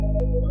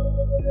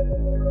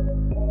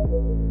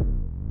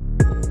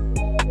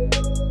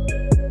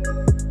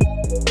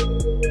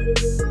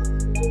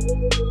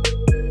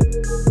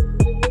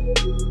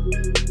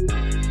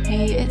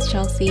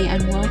Chelsea,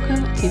 and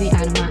welcome to the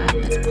Anima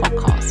Atlas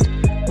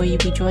podcast, where you'll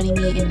be joining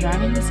me in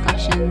driving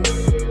discussions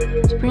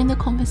to bring the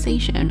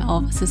conversation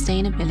of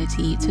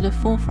sustainability to the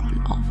forefront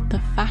of the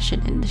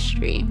fashion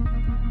industry.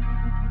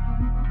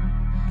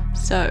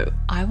 So,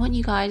 I want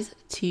you guys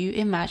to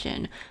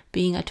imagine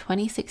being a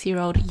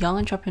 26-year-old young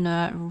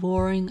entrepreneur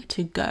roaring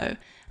to go,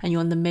 and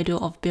you're in the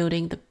middle of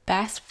building the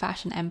best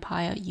fashion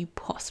empire you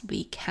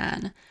possibly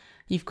can.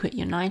 You've quit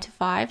your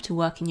 9-to-5 to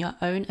work in your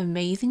own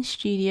amazing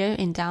studio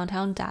in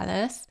downtown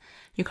Dallas.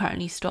 You're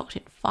currently stocked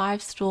in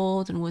 5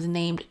 stores and was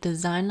named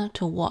designer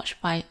to watch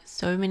by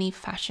so many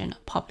fashion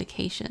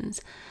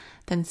publications.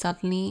 Then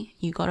suddenly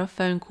you got a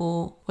phone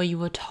call where you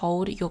were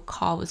told your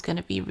car was going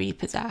to be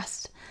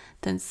repossessed.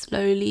 Then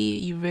slowly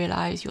you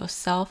realize your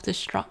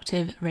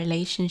self-destructive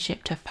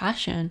relationship to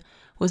fashion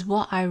was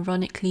what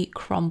ironically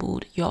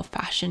crumbled your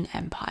fashion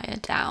empire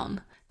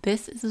down.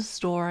 This is the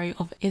story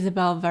of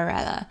Isabel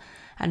Varela.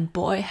 And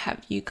boy,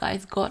 have you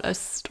guys got a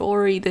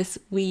story this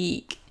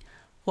week.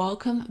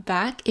 Welcome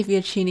back if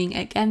you're tuning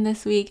again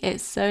this week.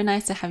 It's so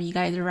nice to have you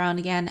guys around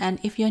again. And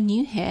if you're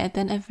new here,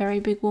 then a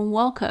very big warm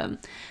welcome.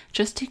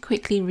 Just to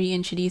quickly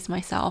reintroduce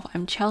myself,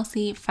 I'm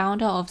Chelsea,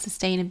 founder of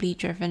sustainably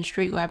driven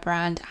streetwear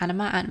brand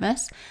Anima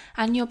Atlas,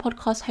 and your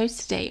podcast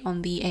host today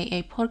on the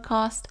AA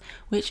podcast,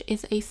 which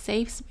is a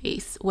safe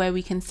space where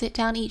we can sit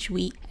down each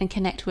week and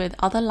connect with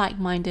other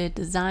like-minded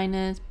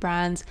designers,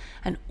 brands,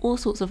 and all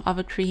sorts of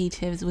other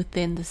creatives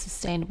within the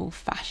sustainable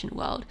fashion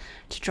world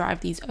to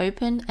drive these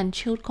open and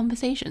chilled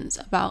conversations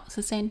about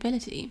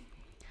sustainability.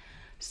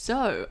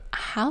 So,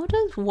 how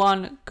does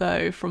one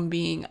go from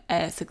being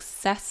a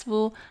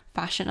successful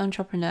fashion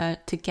entrepreneur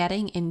to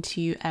getting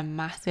into a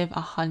massive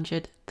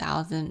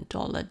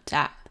 $100,000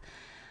 debt?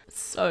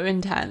 So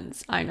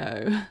intense, I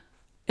know.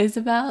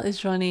 Isabel is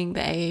joining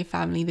the AA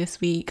family this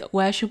week,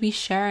 where she'll be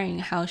sharing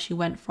how she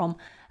went from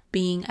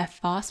being a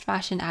fast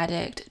fashion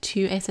addict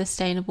to a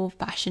sustainable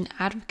fashion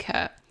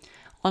advocate.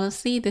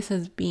 Honestly, this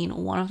has been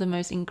one of the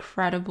most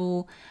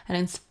incredible and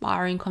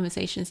inspiring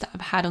conversations that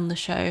I've had on the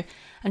show.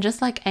 And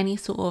just like any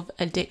sort of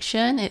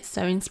addiction, it's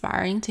so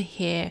inspiring to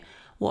hear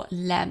what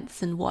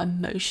lengths and what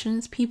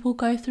emotions people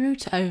go through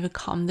to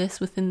overcome this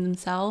within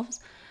themselves.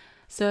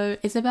 So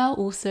Isabel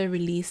also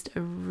released a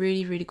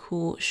really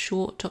cool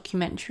short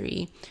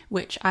documentary,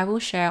 which I will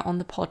share on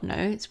the pod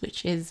notes,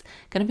 which is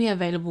going to be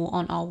available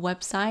on our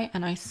website.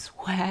 And I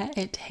swear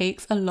it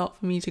takes a lot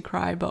for me to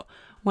cry, but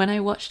when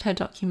I watched her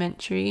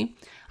documentary,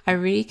 I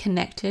really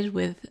connected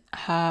with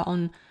her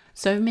on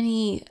so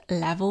many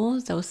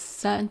levels. There were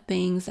certain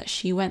things that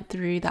she went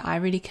through that I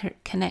really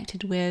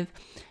connected with.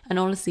 And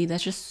honestly,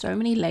 there's just so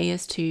many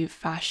layers to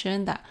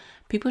fashion that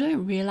people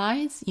don't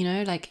realize,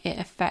 like it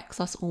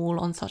affects us all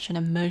on such an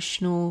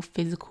emotional,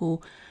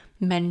 physical,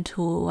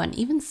 mental, and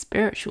even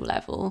spiritual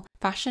level.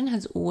 Fashion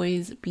has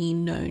always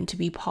been known to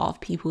be part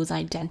of people's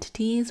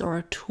identities or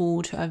a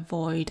tool to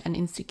avoid an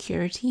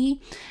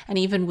insecurity. And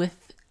even with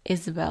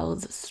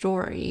Isabel's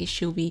story,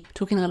 she'll be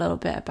talking a little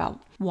bit about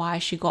why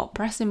she got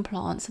breast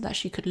implants so that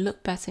she could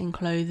look better in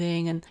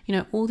clothing, and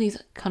all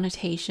these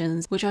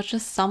connotations, which are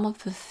just some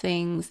of the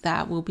things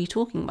that we'll be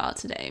talking about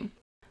today.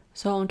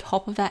 So on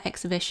top of that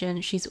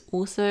exhibition, she's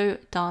also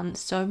done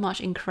so much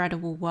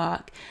incredible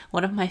work.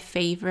 One of my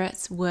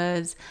favorites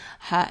was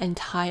her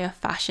entire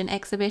fashion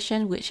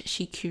exhibition, which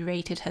she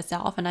curated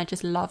herself. And I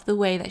just love the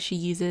way that she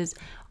uses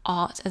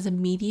art as a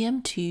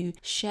medium to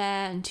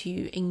share and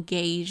to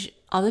engage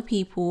other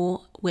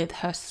people with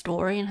her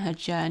story and her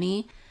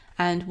journey.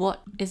 And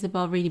what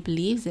Isabel really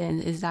believes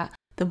in is that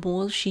the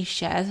more she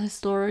shares her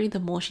story, the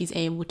more she's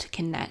able to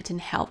connect and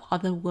help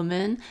other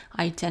women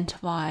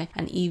identify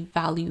and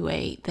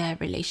evaluate their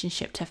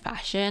relationship to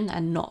fashion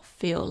and not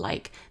feel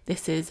like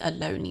this is a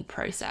lonely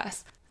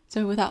process.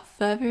 So without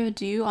further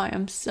ado, I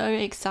am so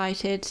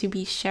excited to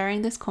be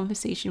sharing this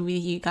conversation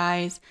with you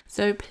guys.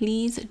 So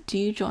please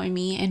do join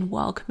me in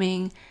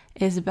welcoming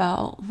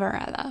Isabel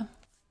Varela.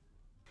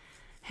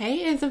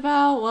 Hey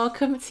Isabel,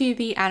 welcome to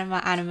the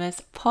Anima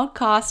Animus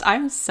podcast.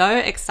 I'm so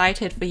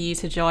excited for you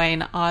to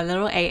join our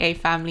little AA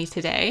family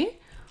today.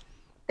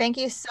 Thank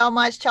you so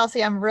much,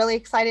 Chelsea. I'm really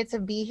excited to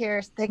be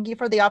here. Thank you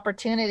for the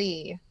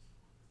opportunity.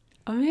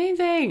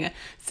 Amazing.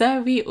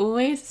 So we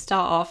always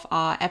start off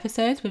our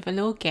episodes with a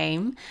little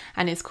game,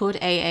 and it's called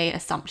AA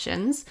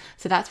Assumptions.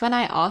 So that's when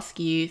I ask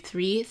you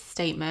 3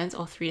 statements,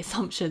 or 3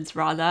 assumptions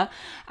rather,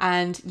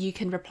 and you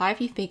can reply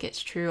if you think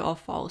it's true or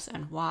false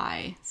and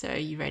why. So are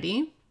you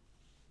ready?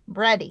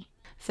 Ready.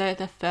 So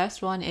the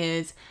first one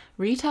is,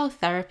 retail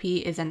therapy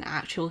is an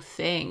actual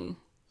thing.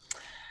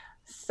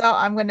 So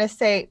I'm going to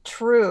say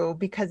true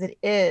because it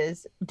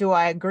is. Do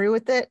I agree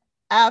with it?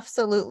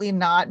 Absolutely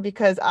not,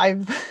 because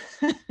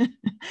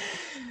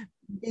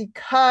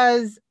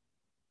because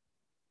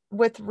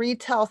with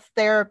retail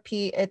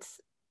therapy,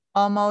 it's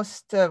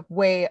almost a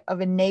way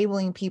of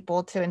enabling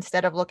people to,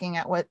 instead of looking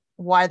at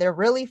why they're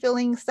really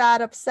feeling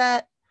sad,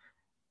 upset,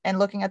 and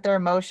looking at their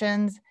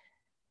emotions,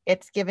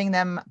 it's giving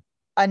them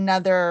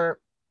another,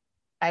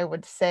 I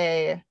would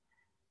say,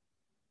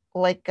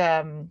 like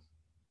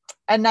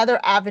another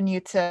avenue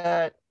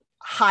to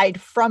hide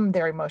from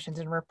their emotions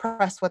and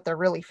repress what they're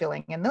really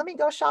feeling. And let me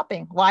go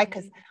shopping. Why?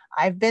 Because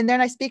I've been there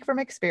and I speak from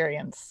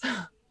experience.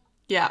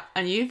 Yeah,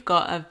 and you've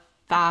got a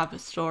fab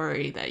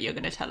story that you're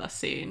going to tell us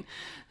soon.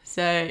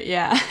 So,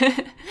 yeah,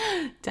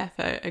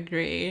 defo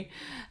agree.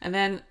 And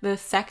then the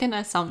second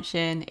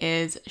assumption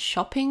is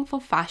shopping for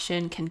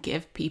fashion can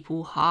give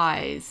people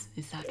highs.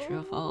 Is that true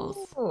or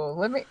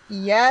false?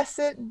 Yes,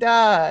 it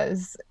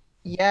does.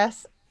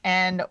 Yes.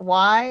 And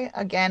why?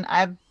 Again,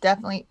 I've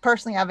definitely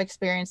personally I've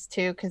experienced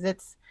too,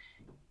 because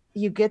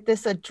you get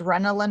this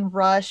adrenaline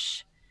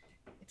rush.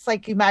 It's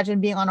like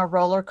imagine being on a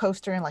roller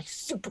coaster and like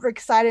super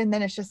excited, and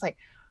then it's just like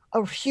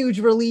a huge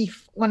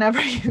relief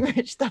whenever you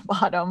reach the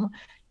bottom.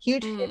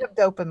 Huge hit Mm. of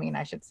dopamine,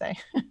 I should say.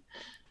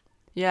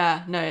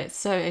 Yeah, no, it's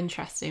so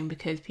interesting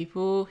because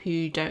people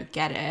who don't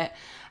get it,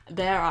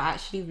 there are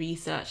actually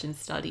research and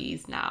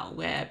studies now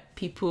where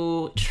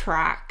people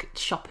track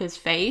shoppers'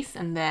 face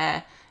and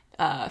their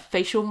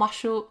facial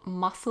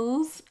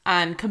muscles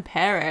and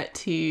compare it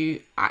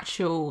to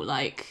actual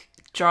like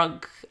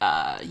drug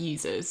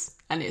users,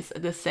 and it's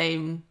the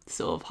same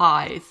sort of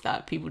highs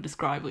that people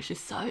describe, which is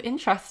so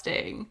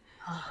interesting.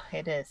 Oh,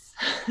 it is.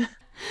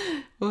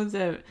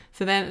 Awesome.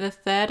 So then the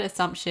third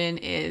assumption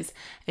is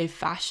a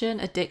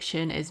fashion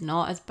addiction is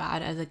not as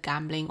bad as a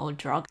gambling or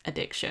drug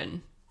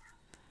addiction.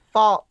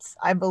 False.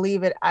 I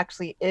believe it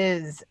actually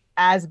is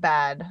as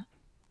bad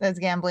as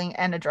gambling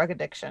and a drug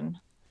addiction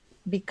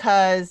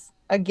because,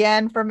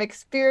 again, from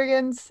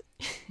experience,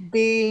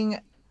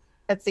 being,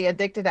 let's see,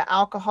 addicted to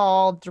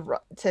alcohol, to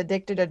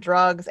addicted to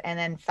drugs, and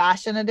then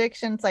fashion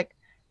addiction, it's like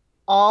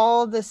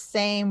all the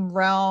same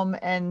realm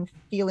and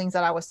feelings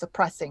that I was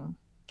suppressing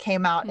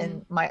came out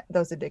in my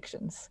those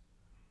addictions.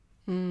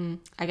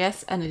 I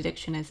guess an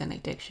addiction is an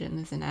addiction,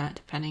 isn't it?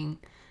 Depending,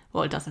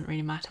 well, it doesn't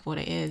really matter what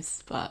it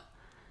is, but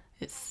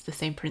it's the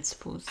same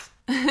principles.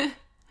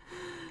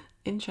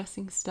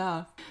 Interesting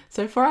stuff.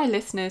 So, for our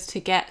listeners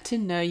to get to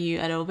know you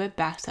a little bit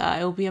better,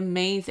 it will be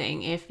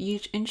amazing if you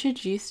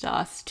introduced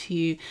us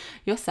to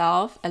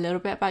yourself, a little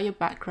bit about your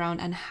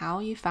background, and how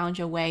you found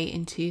your way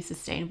into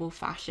sustainable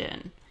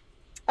fashion.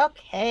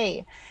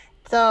 Okay.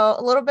 So,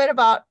 a little bit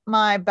about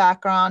my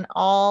background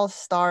all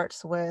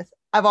starts with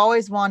I've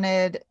always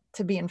wanted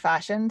to be in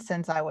fashion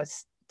since I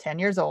was 10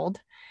 years old.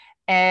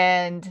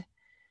 And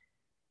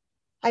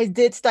I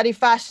did study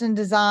fashion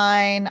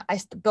design. I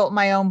built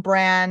my own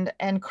brand.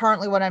 And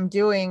currently, what I'm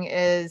doing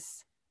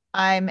is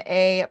I'm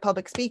a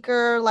public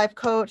speaker, life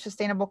coach,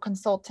 sustainable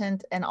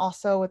consultant, and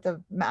also with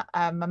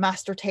I'm a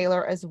master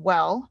tailor as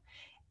well.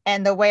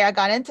 And the way I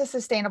got into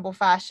sustainable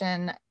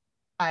fashion,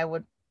 I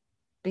would,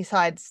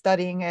 besides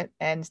studying it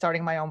and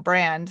starting my own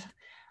brand,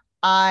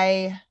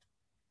 I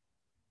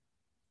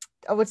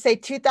I would say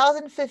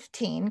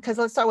 2015, because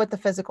let's start with the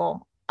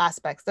physical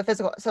aspects. The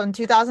physical. So in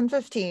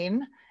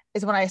 2015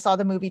 is when I saw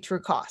the movie True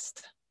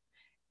Cost.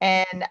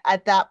 And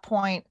at that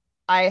point,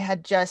 I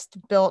had just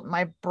built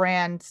my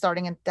brand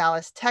starting in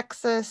Dallas,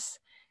 Texas.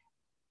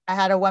 I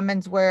had a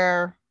women's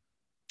wear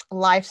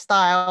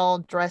lifestyle,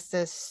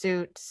 dresses,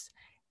 suits.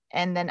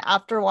 And then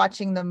after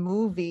watching the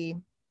movie,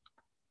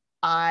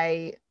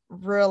 I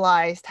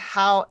realized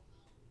how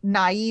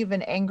naive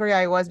and angry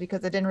I was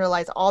because I didn't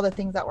realize all the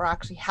things that were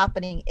actually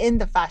happening in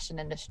the fashion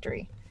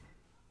industry.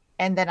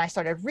 And then I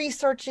started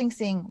researching,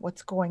 seeing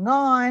what's going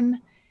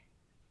on.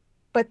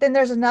 But then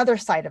there's another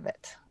side of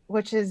it,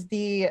 which is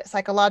the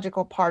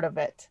psychological part of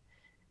it.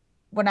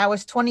 When I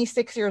was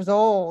 26 years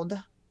old,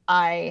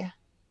 I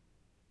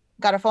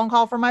got a phone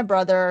call from my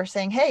brother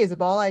saying, "Hey,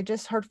 Isabel, I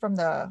just heard from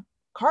the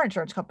car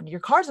insurance company. Your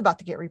car's about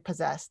to get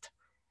repossessed."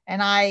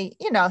 And I,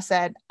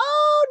 said,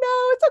 "Oh,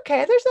 no, it's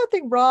okay. There's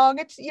nothing wrong.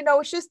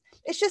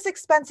 It's just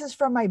expenses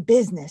from my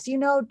business.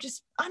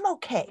 Just I'm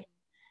okay."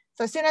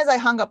 So as soon as I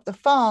hung up the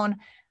phone,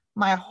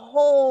 my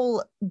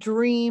whole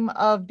dream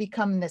of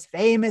becoming this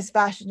famous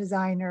fashion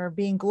designer,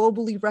 being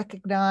globally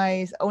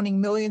recognized, owning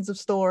millions of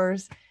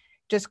stores,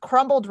 just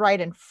crumbled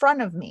right in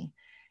front of me.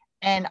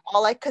 And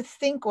all I could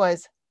think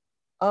was,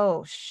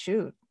 oh,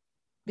 shoot.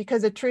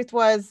 Because the truth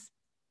was,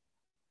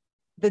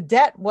 the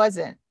debt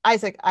wasn't.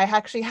 Isaac, I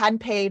actually hadn't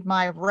paid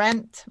my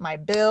rent, my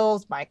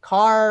bills, my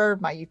car,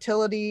 my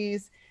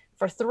utilities.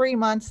 For 3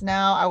 months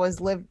now, I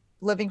was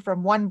living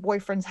from one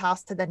boyfriend's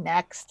house to the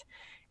next.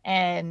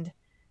 And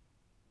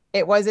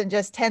it wasn't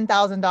just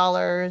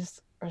 $10,000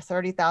 or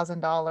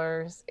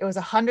 $30,000. It was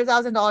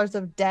 $100,000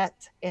 of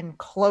debt in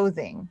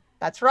clothing.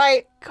 That's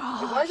right. It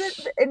wasn't,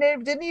 Gosh. and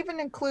it didn't even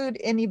include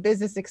any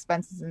business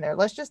expenses in there.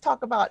 Let's just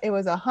talk about it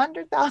was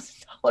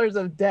 $100,000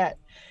 of debt.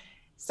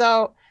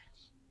 So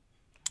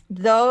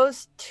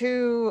those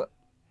two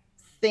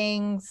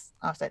things,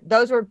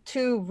 those were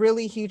two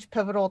really huge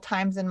pivotal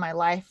times in my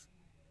life,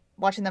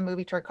 watching the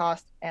movie True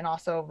Cost and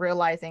also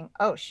realizing,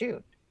 oh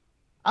shoot,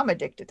 I'm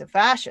addicted to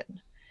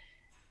fashion.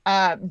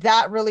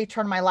 That really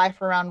turned my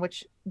life around,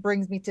 which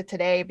brings me to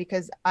today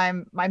because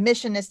my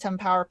mission is to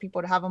empower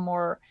people to have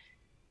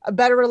a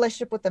better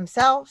relationship with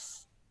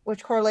themselves,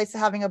 which correlates to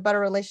having a better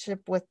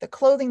relationship with the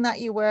clothing that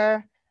you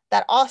wear.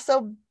 That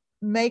also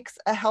makes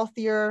a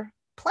healthier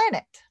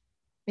planet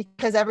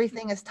because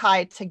everything is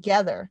tied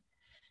together.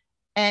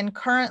 And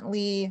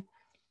currently,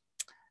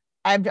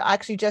 I've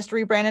actually just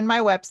rebranded my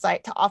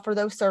website to offer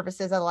those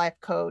services as a life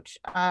coach,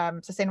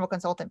 sustainable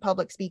consultant,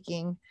 public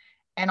speaking,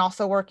 and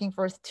also working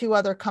for two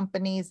other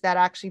companies that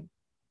actually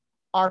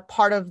are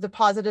part of the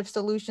positive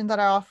solution that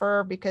I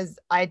offer, because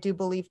I do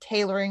believe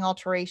tailoring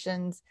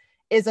alterations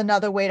is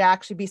another way to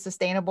actually be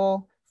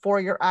sustainable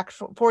for your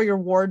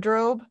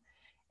wardrobe.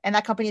 And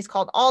that company is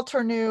called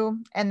Alternew.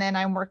 And then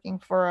I'm working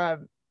for a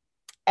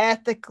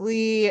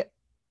ethically,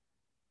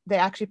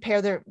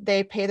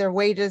 they pay their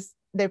wages,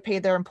 they pay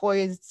their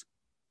employees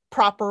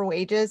proper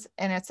wages,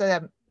 and it's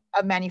a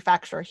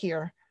manufacturer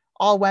here,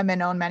 all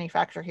women owned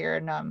manufacturer here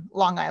in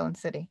Long Island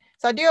City.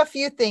 So I do a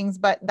few things,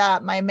 but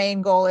that my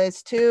main goal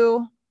is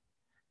to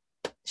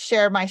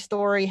share my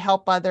story,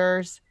 help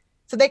others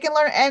so they can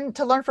learn and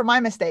to learn from my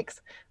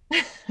mistakes.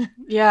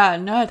 Yeah,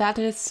 no, that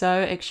is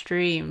so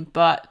extreme,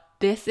 but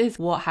this is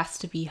what has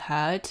to be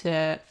heard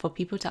to for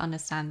people to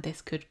understand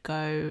this could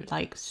go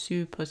like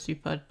super,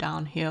 super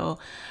downhill,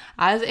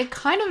 as it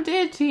kind of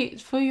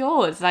did for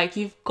yours. Like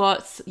you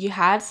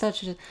had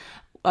such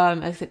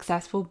a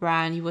successful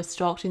brand. You were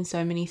stocked in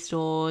so many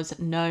stores,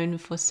 known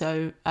for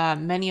so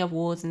many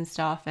awards and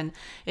stuff. And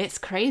it's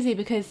crazy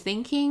because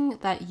thinking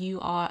that you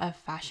are a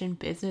fashion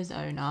business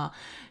owner,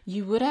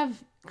 you would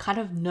have kind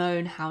of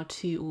known how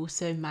to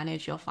also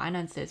manage your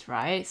finances,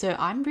 right? So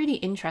I'm really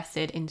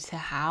interested into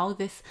how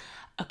this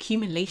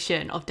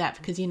accumulation of debt,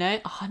 because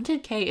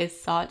 100K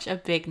is such a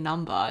big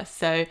number.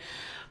 So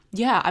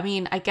yeah, I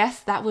mean, I guess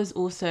that was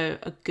also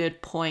a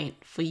good point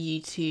for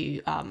you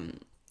to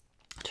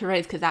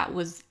raise, because that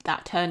was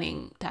that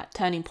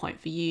turning point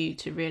for you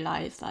to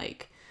realize,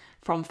 like,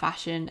 from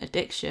fashion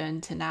addiction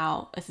to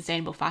now a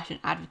sustainable fashion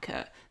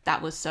advocate,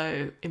 that was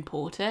so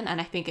important. And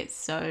I think it's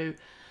so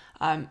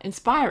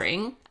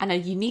inspiring and a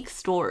unique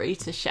story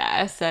to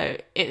share. So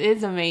it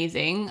is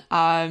amazing.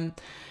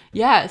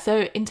 Yeah,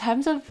 so in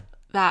terms of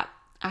that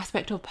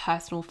aspect of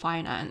personal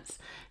finance,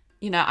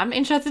 I'm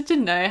interested to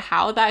know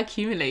how that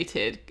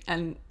accumulated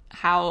and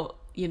how,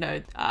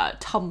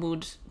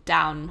 tumbled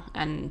down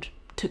and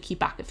took you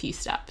back a few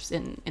steps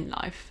in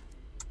life.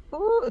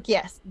 Ooh,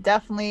 yes,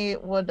 definitely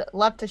would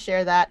love to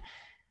share that.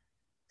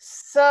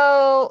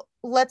 So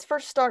let's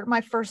first start.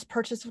 My first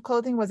purchase of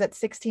clothing was at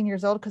 16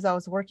 years old because I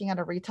was working at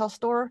a retail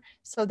store.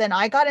 So then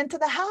I got into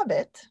the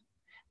habit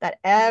that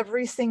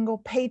every single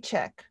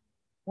paycheck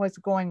was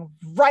going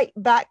right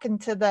back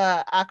into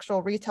the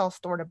actual retail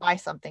store to buy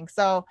something.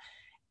 So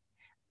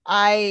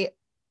I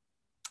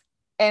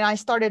I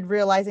started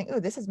realizing, oh,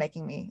 this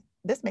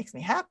makes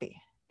me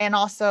happy. And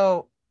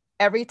also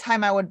every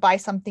time I would buy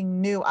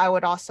something new, I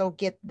would also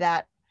get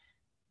that,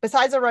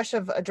 besides a rush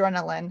of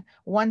adrenaline,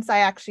 once I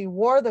actually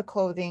wore the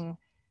clothing,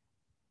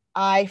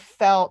 I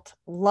felt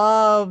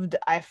loved,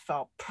 I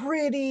felt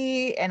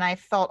pretty, and I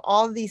felt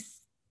all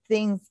these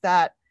things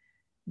that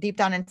deep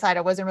down inside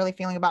I wasn't really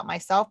feeling about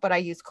myself, but I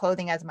used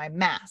clothing as my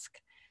mask.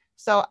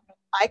 So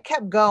I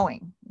kept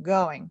going.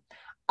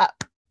 Uh,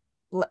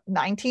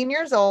 19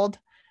 years old,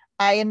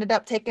 I ended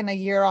up taking a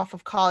year off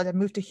of college. I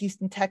moved to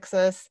Houston,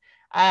 Texas.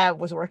 I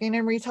was working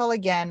in retail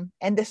again.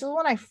 And this is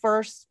when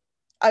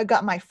I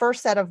got my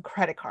first set of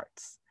credit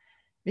cards,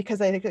 because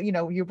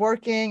you're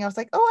working. I was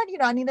like, oh,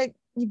 I need to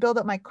build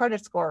up my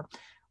credit score.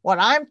 What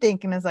I'm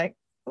thinking is like,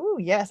 oh,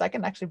 yes, I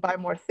can actually buy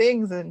more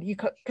things. And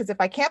because if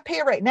I can't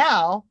pay right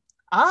now,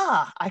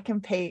 I can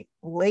pay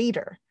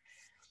later.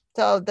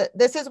 So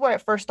this is where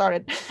it first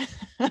started.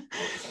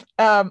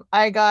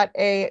 I got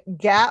a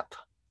Gap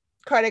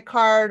credit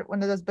card,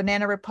 one of those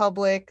Banana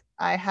Republic.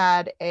 I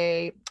had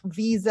a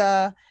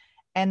Visa,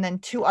 and then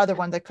two other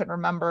ones I couldn't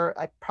remember.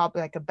 Like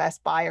probably like a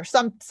Best Buy or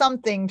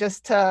something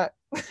just to.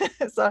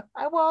 So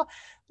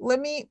let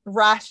me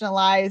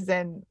rationalize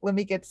and let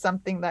me get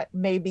something that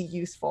may be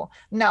useful.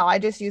 No, I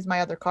just used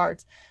my other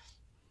cards.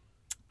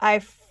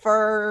 I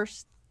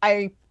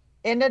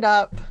ended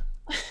up.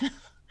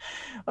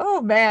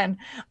 Oh man,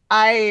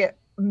 I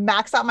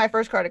maxed out my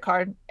first credit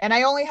card, and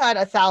I only had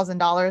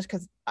 $1,000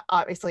 because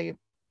obviously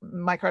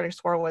my credit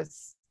score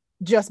was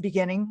just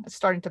beginning,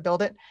 starting to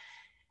build it.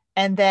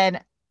 And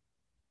then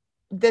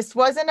this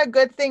wasn't a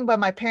good thing, but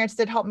my parents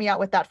did help me out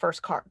with that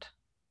first card.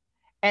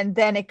 And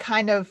then it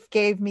kind of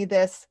gave me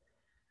this,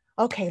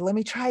 okay, let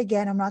me try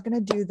again. I'm not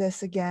going to do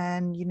this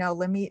again.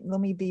 Let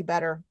me be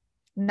better.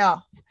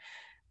 No.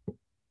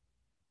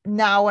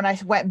 Now, when I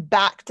went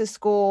back to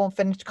school,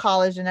 finished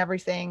college and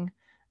everything,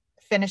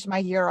 finished my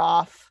year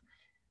off,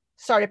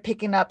 started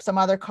picking up some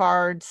other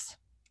cards.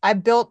 I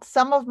built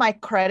some of my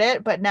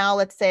credit, but now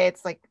let's say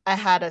it's like I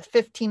had a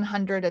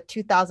 $1,500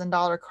 to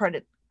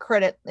 $2,000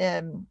 credit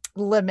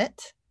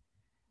limit.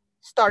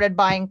 Started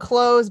buying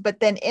clothes,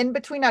 but then in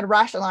between, I'd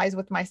rationalize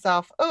with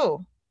myself,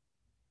 oh,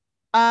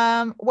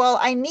 well,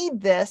 I need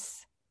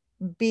this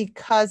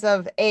because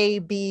of A,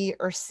 B,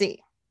 or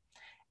C.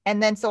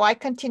 And then so I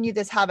continued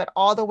this habit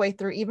all the way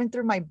through, even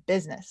through my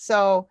business.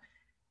 So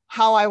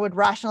how I would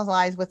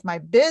rationalize with my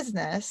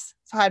business.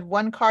 So I had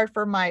one card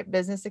for my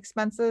business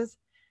expenses,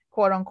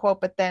 quote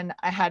unquote, but then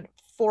I had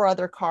four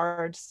other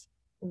cards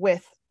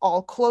with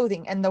all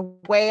clothing. And the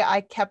way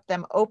I kept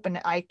them open,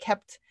 I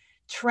kept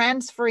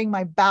transferring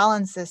my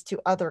balances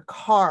to other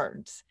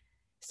cards.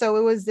 So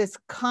it was this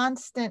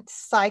constant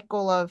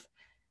cycle of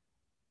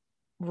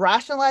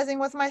rationalizing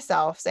with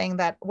myself, saying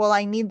that, well,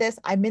 I need this.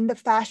 I'm in the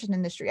fashion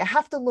industry. I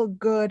have to look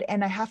good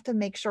and I have to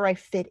make sure I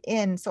fit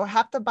in. So I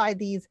have to buy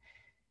these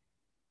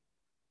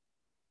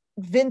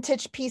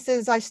vintage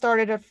pieces. I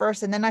started at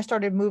first, and then I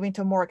started moving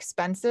to more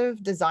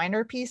expensive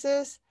designer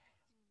pieces.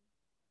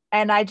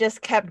 And I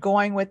just kept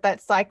going with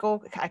that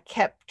cycle. I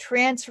kept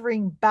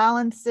transferring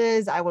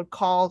balances. I would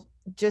call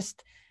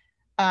just,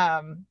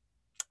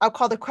 I'll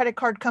call the credit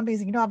card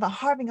companies, I'm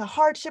having a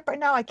hardship right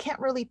now. I can't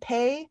really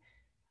pay.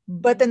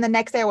 But then the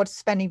next day I would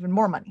spend even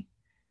more money.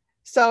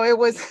 So it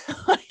was,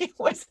 it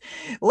was,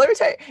 let me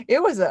tell you,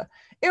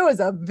 it was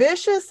a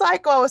vicious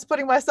cycle I was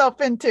putting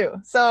myself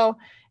into. So,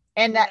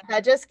 and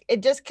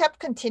it just kept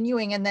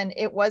continuing. And then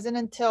it wasn't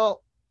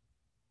until,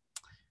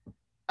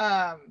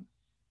 um,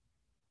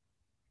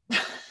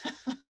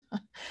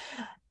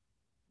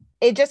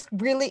 it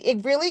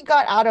really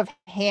got out of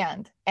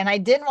hand, and I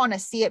didn't want to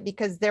see it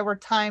because there were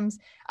times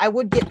I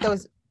would get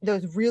those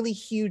really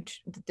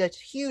huge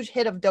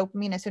hit of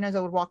dopamine as soon as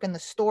I would walk in the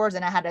stores,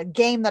 and I had a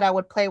game that I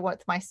would play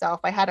with myself.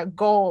 I had a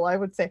goal. I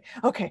would say,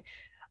 okay,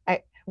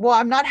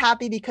 I'm not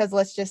happy because,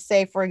 let's just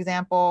say, for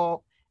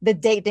example, the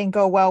date didn't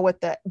go well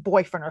with the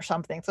boyfriend or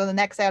something. So the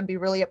next day I'd be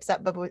really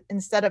upset, but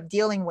instead of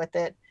dealing with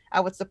it, I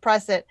would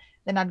suppress it.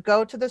 Then I'd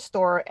go to the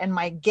store, and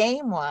my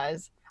game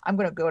was, I'm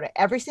going to go to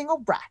every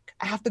single rack.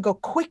 I have to go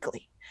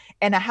quickly,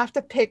 and I have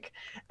to pick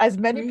as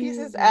many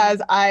pieces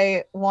as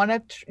I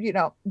want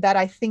to, that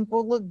I think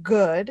will look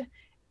good.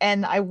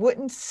 And I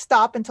wouldn't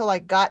stop until I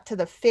got to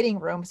the fitting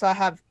room. So I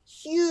have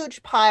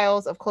huge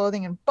piles of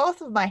clothing in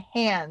both of my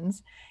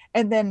hands.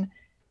 And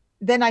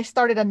then I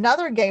started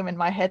another game in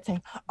my head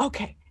saying,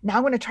 okay, now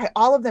I'm going to try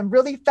all of them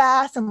really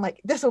fast. And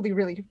like, this will be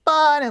really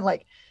fun. And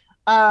like,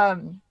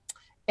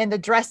 in the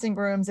dressing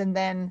rooms. And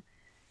then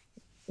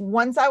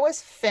once I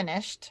was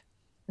finished,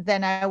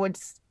 then I would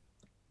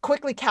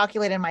quickly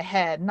calculate in my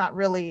head, not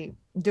really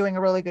doing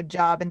a really good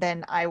job. And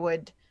then I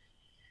would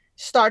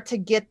start to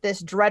get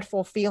this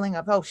dreadful feeling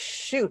of, oh,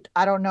 shoot,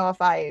 I don't know if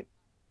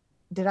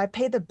did I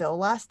pay the bill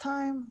last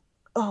time?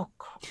 Oh,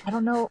 I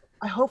don't know.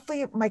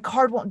 Hopefully my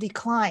card won't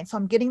decline. So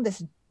I'm getting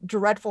this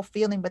dreadful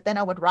feeling, but then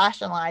I would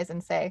rationalize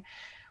and say,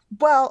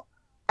 well,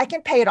 I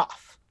can pay it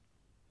off.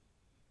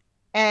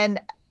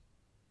 And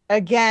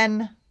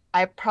again,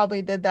 I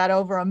probably did that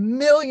over a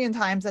million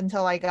times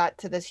until I got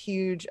to this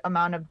huge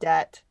amount of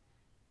debt,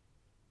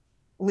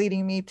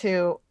 leading me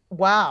to,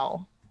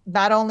 wow,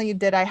 not only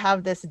did I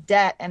have this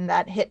debt and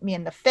that hit me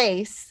in the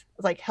face,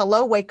 like,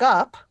 hello, wake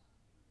up.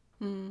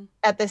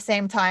 At the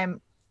same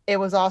time, it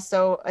was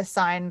also a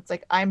sign. It's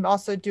like, I'm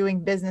also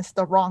doing business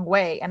the wrong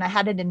way. And I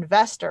had an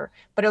investor,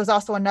 but it was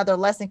also another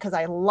lesson because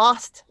I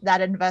lost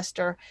that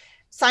investor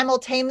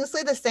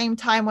simultaneously the same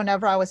time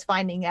whenever I was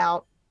finding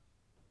out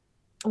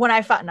when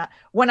I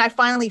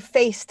finally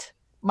faced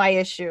my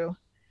issue.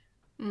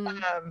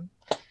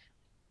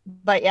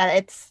 But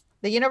yeah,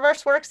 the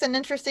universe works in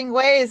interesting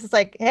ways. It's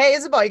like, hey,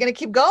 Isabel, you're going to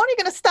keep going?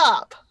 You're going to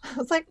stop? I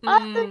was like,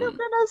 I think I'm going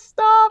to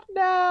stop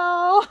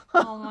now.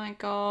 Oh my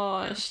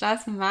gosh,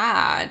 that's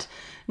mad.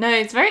 No,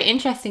 it's very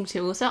interesting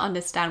to also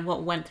understand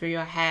what went through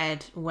your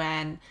head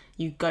when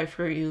you go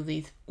through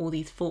all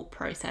these thought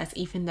process,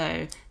 even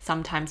though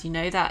sometimes you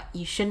know that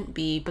you shouldn't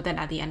be, but then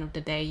at the end of the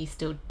day you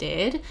still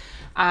did.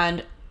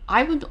 And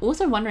I would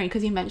also wondering,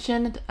 because you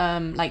mentioned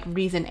like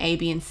reason A,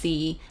 B, and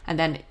C, and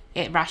then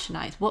it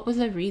rationalized. What was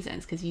the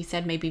reasons? Because you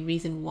said maybe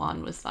reason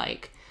one was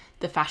like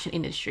the fashion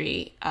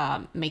industry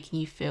making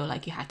you feel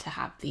like you had to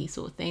have these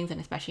sort of things, and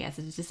especially as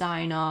a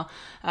designer,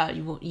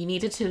 you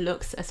needed to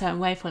look a certain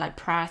way for like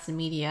press and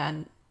media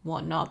and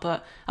whatnot.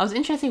 But I was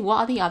interested, what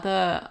are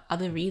the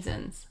other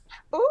reasons?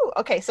 Ooh,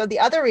 okay. So the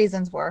other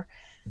reasons were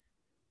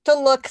to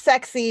look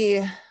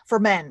sexy for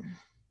men.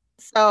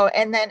 So,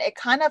 and then it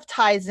kind of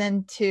ties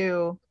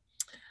into,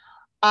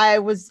 I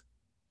was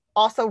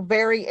also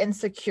very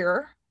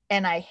insecure.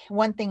 And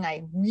one thing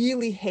I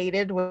really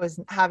hated was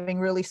having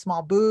really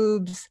small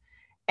boobs.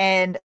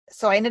 And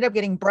so I ended up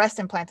getting breast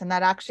implants. And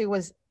that actually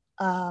was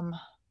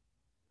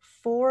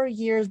 4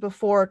 years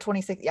before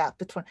 26. Yeah.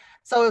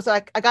 So it was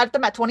like, I got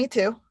them at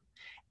 22.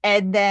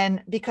 And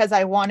then because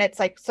I want it's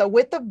like, so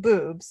with the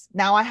boobs,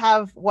 now I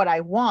have what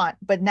I want,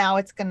 but now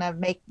it's going to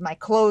make my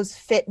clothes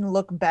fit and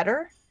look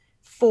better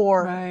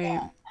for Right.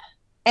 men.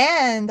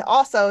 And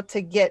also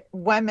to get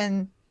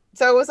women.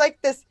 So it was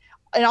like this,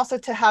 and also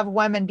to have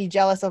women be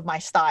jealous of my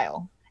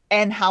style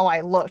and how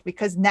I look,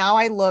 because now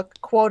I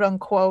look, quote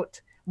unquote,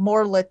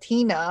 more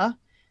Latina.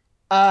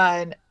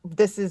 And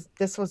this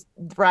was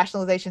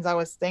rationalizations I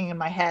was saying in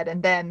my head.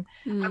 And then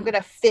I'm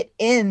gonna fit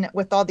in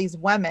with all these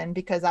women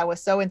because I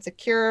was so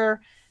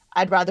insecure.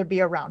 I'd rather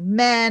be around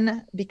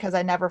men because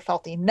I never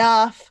felt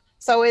enough.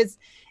 So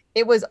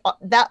it was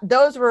that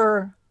those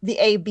were the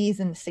A,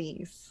 B's, and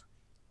C's.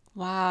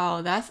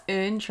 Wow, that's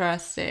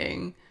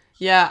interesting.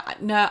 Yeah,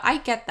 no, I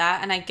get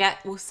that. And I get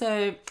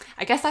also,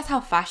 I guess that's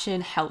how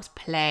fashion helps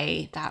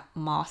play that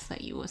mask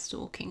that you were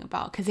talking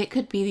about. Because it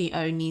could be the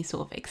only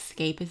sort of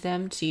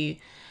escapism to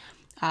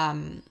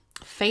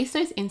face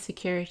those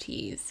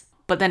insecurities.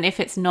 But then if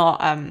it's not,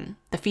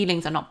 the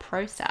feelings are not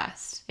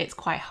processed, it's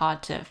quite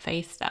hard to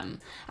face them.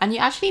 And you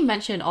actually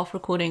mentioned off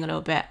recording a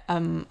little bit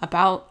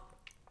about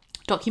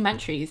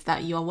documentaries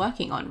that you are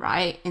working on,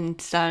 right? In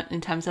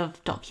terms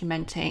of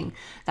documenting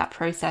that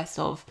process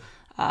of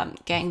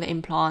getting the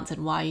implants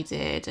and why you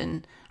did.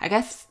 And I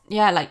guess,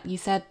 yeah, like you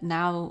said,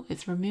 now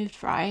it's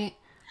removed, right?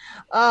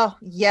 Oh,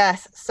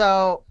 yes.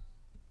 So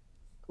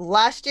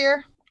last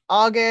year,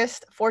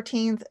 August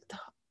 14th,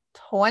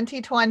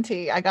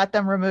 2020, I got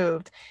them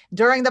removed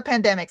during the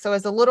pandemic. So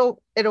it was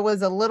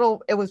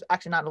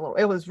actually not a little,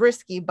 it was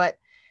risky, but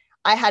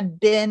I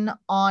had been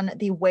on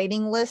the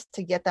waiting list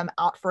to get them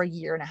out for a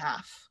year and a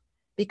half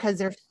because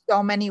there's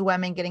so many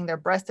women getting their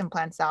breast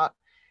implants out.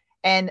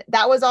 And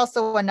that was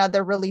also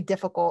another really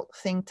difficult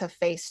thing to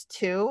face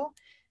too.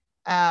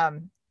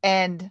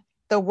 And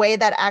the way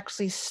that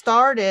actually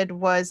started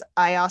was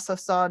I also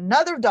saw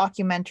another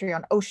documentary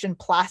on ocean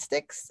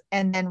plastics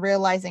and then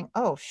realizing,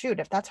 oh,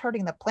 shoot, if that's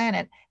hurting the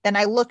planet, then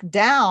I looked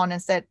down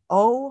and said,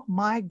 oh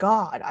my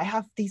God, I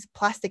have these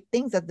plastic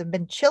things that have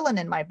been chilling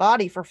in my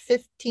body for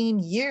 15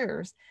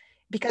 years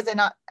because they're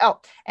not,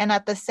 oh, and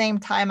at the same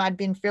time, I'd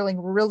been feeling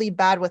really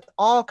bad with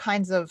all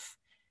kinds of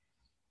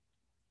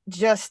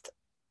just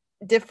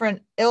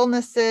different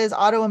illnesses,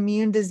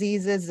 autoimmune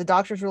diseases. The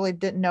doctors really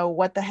didn't know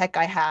what the heck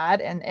I had.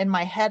 And in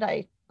my head,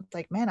 I was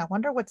like, man, I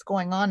wonder what's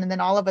going on. And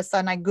then all of a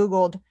sudden I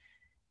Googled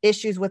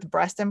issues with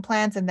breast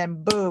implants and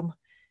then boom,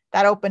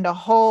 that opened a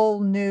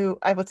whole new,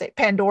 I would say,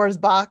 Pandora's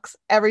box.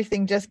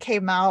 Everything just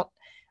came out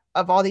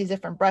of all these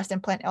different breast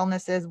implant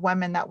illnesses,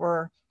 women that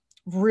were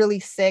really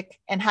sick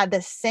and had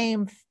the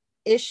same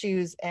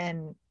issues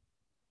and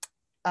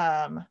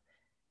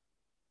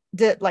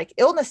did like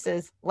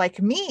illnesses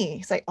like me.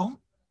 It's like, oh,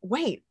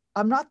 wait,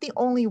 I'm not the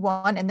only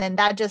one. And then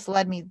that just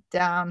led me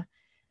down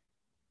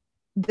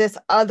this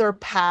other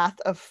path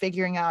of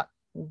figuring out,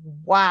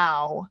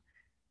 wow,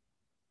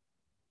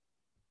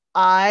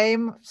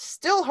 I'm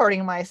still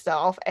hurting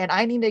myself and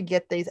I need to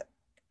get these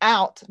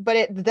out.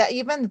 But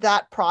even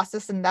that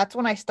process, and that's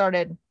when I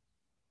started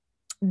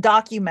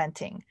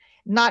documenting,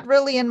 not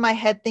really in my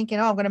head thinking,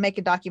 oh, I'm going to make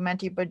a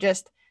documentary, but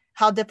just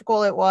how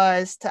difficult it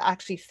was to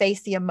actually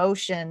face the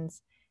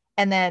emotions.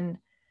 And then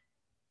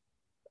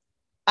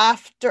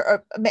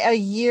after a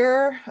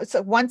year,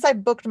 so once I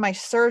booked my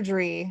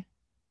surgery,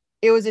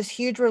 it was this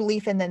huge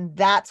relief. And then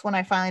that's when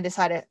I finally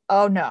decided,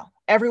 oh no,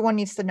 everyone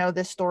needs to know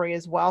this story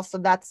as well.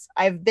 So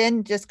I've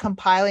been just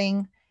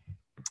compiling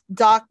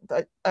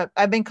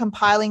I've been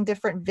compiling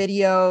different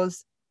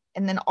videos.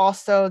 And then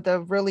also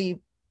the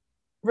really,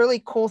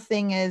 really cool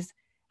thing is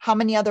how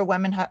many other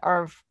women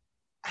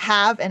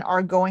have and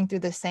are going through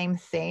the same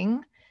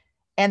thing.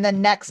 And the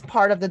next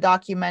part of the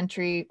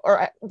documentary,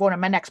 or one of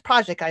my next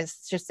project, I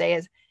should say,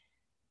 is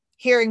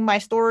hearing my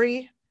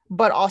story,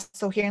 but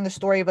also hearing the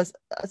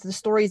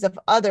stories of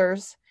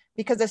others.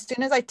 Because as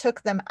soon as I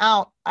took them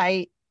out,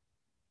 I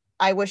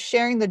was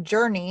sharing the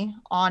journey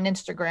on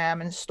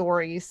Instagram and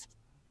stories,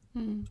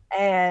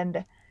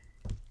 and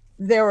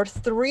there were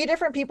three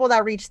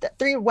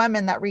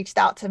women that reached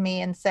out to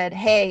me and said,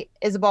 "Hey,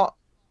 Isabel,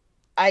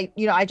 I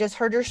just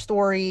heard your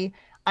story.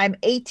 I'm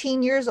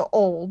 18 years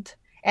old,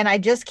 and I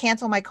just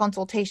canceled my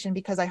consultation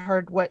because I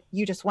heard what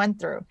you just went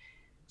through."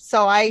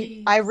 So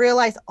I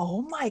realized,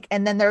 oh my,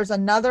 and then there's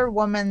another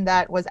woman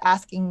that was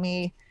asking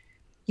me,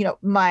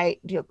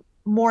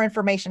 more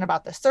information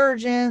about the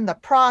surgeon, the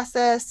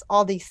process,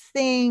 all these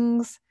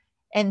things.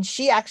 And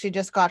she actually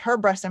just got her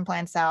breast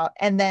implants out.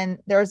 And then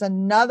there's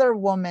another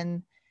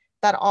woman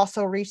that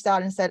also reached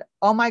out and said,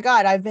 oh my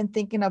God, I've been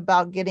thinking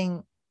about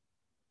getting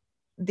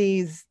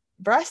these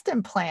breast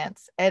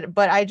implants.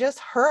 But I just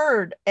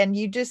heard, and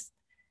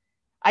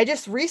I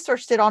just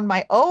researched it on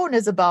my own,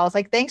 Isabel. It's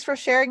like, thanks for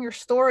sharing your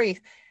story.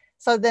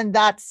 So then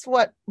that's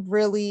what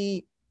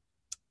really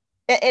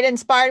it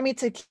inspired me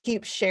to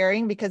keep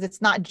sharing, because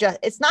it's not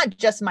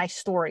just my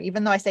story.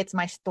 Even though I say it's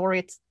my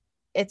story,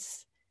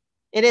 it's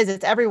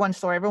everyone's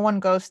story. Everyone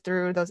goes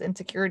through those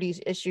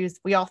insecurities, issues.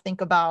 We all think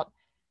about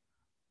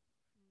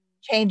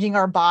changing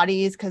our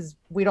bodies because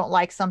we don't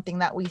like something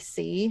that we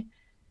see.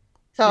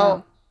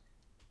 So,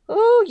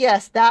 oh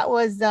yes, that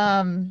was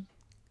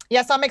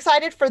yes, I'm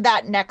excited for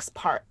that next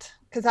part,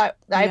 because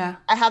I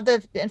have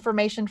the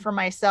information for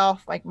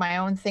myself, like my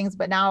own things,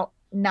 but now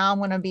I'm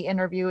going to be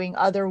interviewing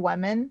other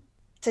women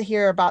to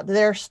hear about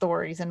their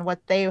stories and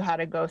what they had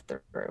to go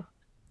through.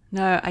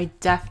 No, I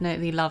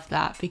definitely love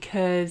that,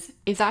 because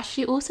it's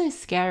actually also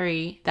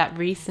scary that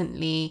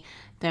recently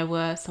there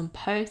were some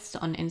posts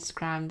on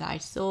Instagram that I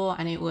saw,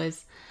 and it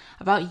was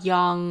about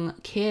young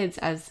kids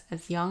as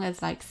young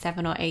as like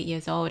 7 or 8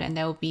 years old, and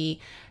they'll be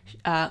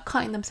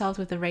cutting themselves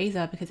with a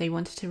razor because they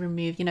wanted to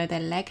remove, their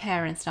leg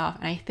hair and stuff.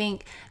 And I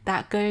think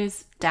that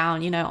goes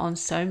down, on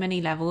so many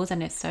levels,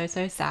 and it's so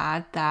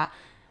sad that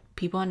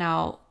people are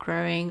now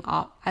growing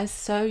up as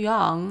so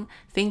young,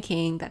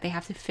 thinking that they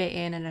have to fit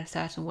in a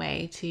certain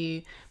way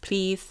to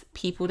please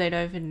people they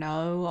don't even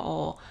know.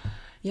 Or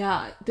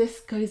yeah,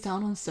 this goes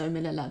down on so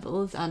many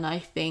levels. And I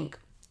think,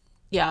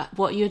 yeah,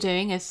 what you're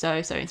doing is so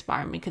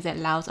inspiring because it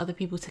allows other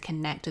people to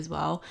connect as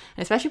well.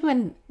 And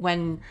especially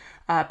when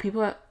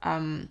people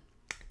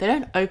they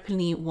don't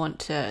openly want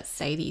to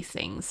say these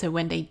things. So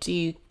when they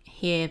do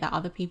hear that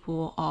other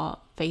people are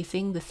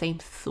facing the same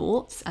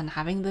thoughts and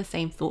having the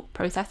same thought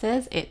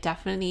processes, it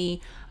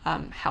definitely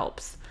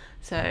helps.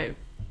 So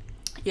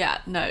yeah,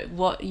 no,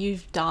 what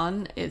you've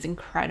done is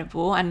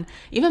incredible. And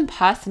even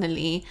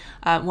personally,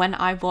 when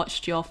I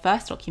watched your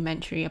first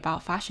documentary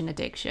about fashion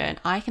addiction,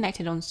 I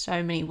connected on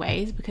so many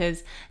ways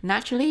because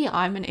naturally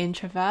I'm an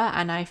introvert,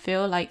 and I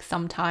feel like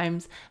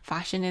sometimes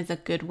fashion is a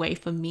good way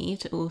for me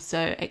to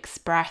also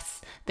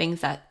express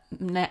things that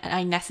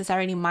I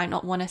necessarily might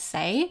not want to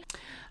say.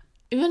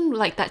 Even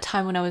like that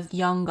time when I was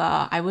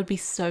younger, I would be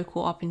so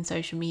caught up in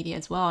social media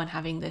as well and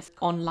having this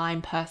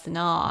online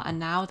persona. And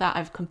now that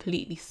I've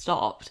completely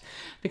stopped,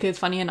 because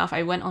funny enough,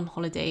 I went on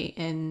holiday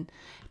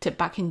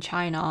back in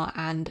China,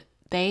 and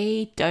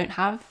they don't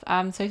have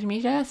social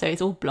media, so it's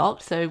all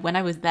blocked. So when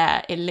I was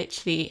there, it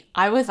literally,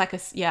 I was like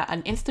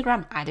an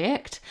Instagram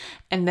addict.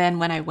 And then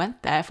when I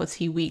went there for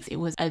 2 weeks, it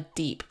was a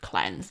deep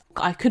cleanse.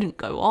 I couldn't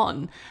go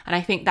on. And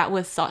I think that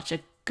was such a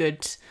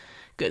good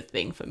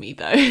thing for me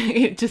though.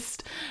 It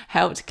just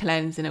helped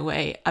cleanse in a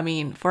way. I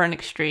mean, for an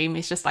extreme,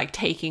 it's just like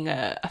taking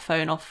a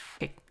phone off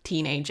a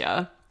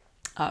teenager.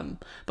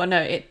 But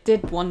no, it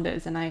did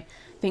wonders. And I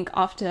think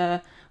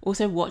after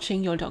also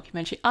watching your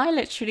documentary, I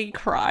literally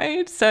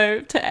cried. So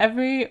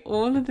to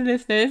all of the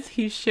listeners,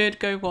 you should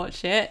go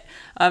watch it.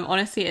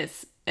 Honestly,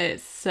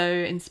 it's so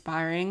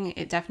inspiring.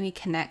 It definitely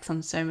connects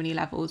on so many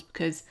levels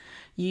because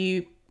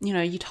you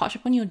touch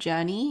upon your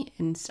journey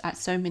at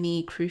so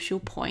many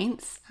crucial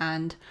points,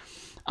 and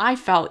I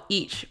felt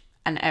each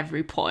and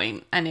every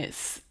point, and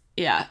it's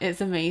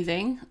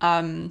amazing.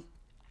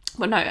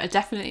 But no, I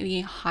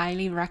definitely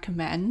highly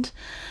recommend.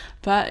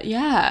 But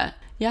yeah.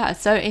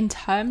 So in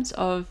terms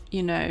of,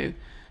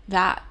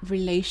 that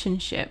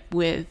relationship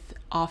with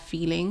our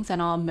feelings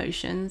and our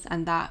emotions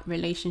and that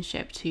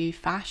relationship to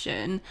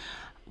fashion,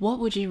 what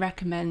would you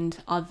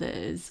recommend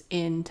others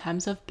in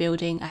terms of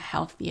building a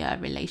healthier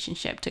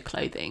relationship to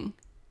clothing?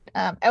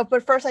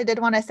 But first, I did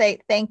want to say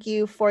thank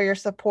you for your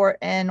support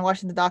in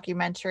watching the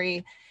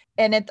documentary.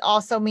 And it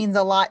also means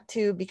a lot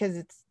too, because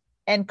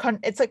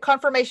it's a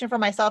confirmation for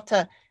myself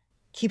to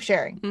keep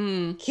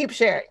sharing, keep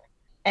sharing.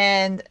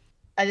 And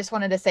I just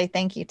wanted to say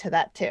thank you to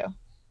that too.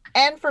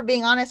 And for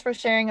being honest, for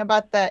sharing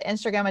about the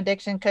Instagram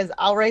addiction, because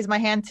I'll raise my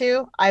hand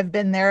too. I've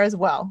been there as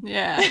well.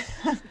 Yeah.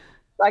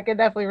 I can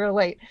definitely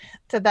relate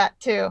to that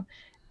too.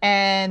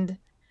 And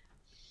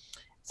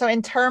so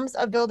in terms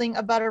of building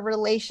a better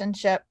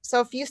relationship,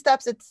 so a few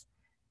steps, it's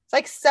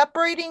like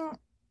separating,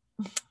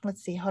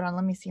 let's see, hold on,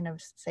 let me see if I'm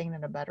saying it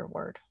in a better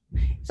word.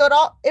 So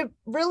it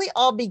really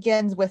all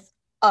begins with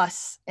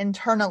us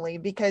internally,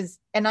 because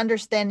and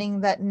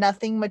understanding that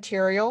nothing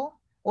material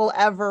will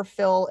ever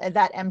fill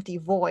that empty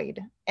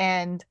void,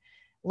 and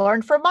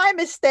learn from my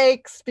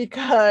mistakes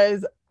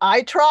because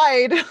I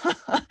tried.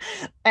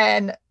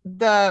 And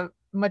the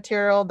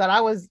material that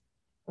I was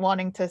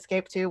wanting to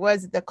escape to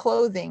was the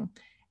clothing.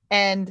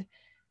 And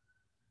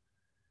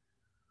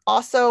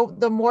also,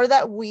 the more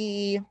that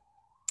we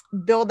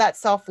build that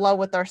self-love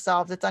with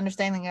ourselves, it's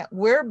understanding that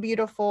we're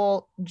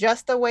beautiful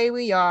just the way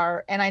we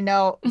are. And I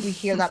know we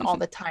hear that all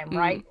the time,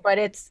 right? But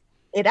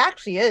it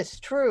actually is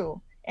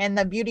true. And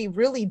the beauty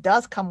really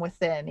does come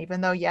within,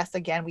 even though, yes,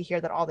 again, we hear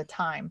that all the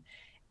time.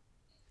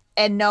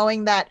 And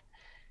knowing that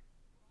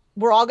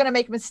we're all going to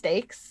make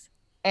mistakes.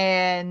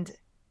 And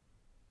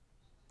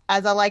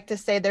as I like to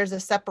say, there's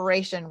a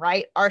separation,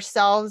 right?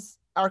 Ourselves,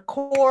 our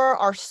core,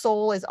 our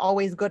soul is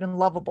always good and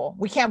lovable.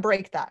 We can't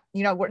break that.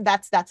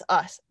 That's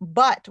us.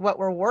 But what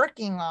we're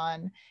working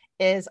on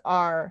is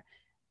our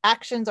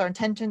actions, our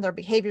intentions, our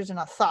behaviors, and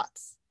our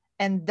thoughts.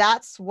 And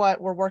that's what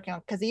we're working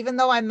on. Because even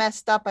though I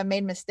messed up, I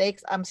made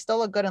mistakes, I'm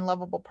still a good and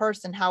lovable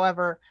person.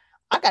 However,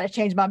 I got to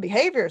change my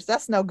behaviors.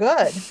 That's no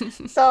good.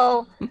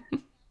 So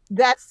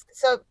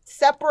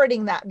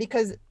separating that,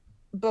 because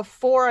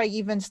before I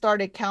even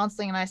started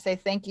counseling, and I say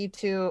thank you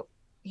to,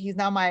 he's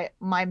now my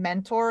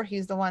mentor.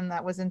 He's the one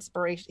that was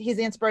inspiration. He's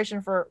the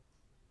inspiration for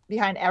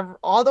behind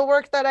all the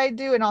work that I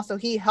do. And also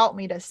he helped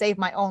me to save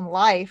my own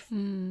life.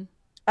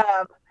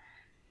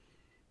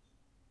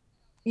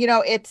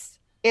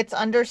 It's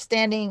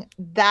understanding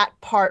that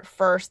part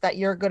first, that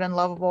you're good and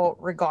lovable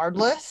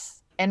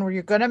regardless, and where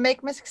you're going to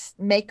make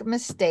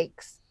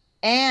mistakes.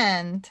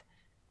 And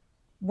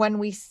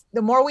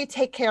the more we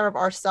take care of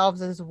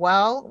ourselves as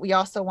well, we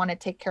also want to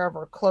take care of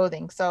our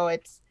clothing. So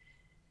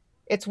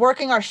it's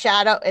working our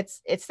shadow.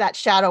 It's that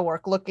shadow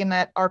work, looking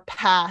at our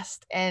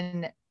past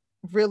and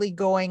really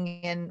going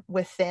in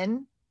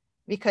within,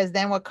 because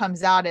then what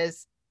comes out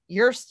is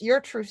your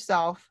true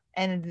self.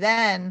 And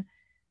then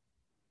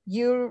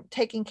you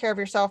taking care of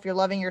yourself, you're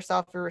loving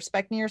yourself, you're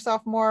respecting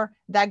yourself more,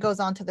 that goes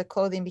on to the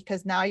clothing,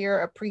 because now you're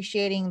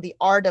appreciating the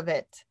art of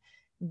it,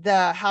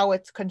 the how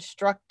it's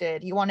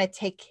constructed. You want to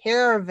take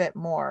care of it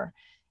more,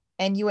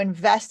 and you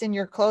invest in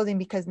your clothing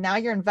because now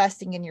you're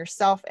investing in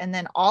yourself, and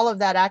then all of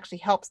that actually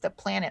helps the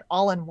planet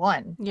all in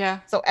one.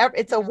 Yeah. So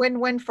it's a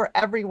win-win for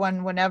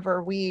everyone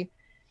whenever we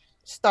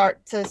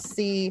start to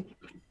see,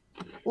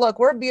 look,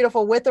 we're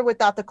beautiful with or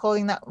without the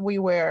clothing that we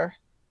wear.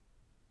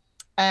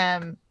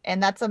 And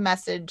that's a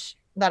message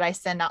that I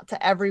send out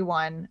to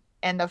everyone.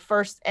 And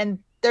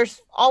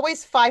there's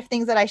always 5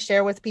 things that I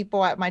share with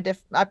people at my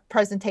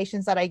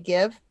presentations that I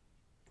give.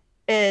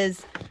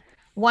 Is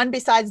one,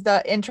 besides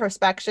the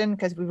introspection,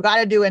 because we've got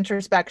to do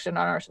introspection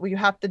on our, we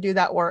have to do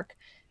that work.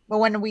 But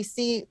when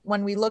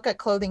we look at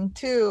clothing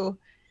too,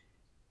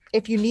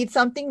 if you need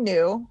something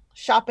new,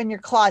 shop in your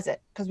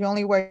closet, because we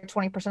only wear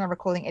 20% of our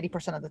clothing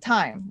 80% of the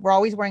time. We're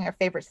always wearing our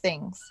favorite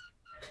things.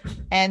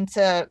 And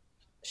to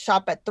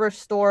shop at thrift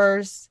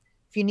stores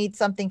if you need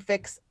something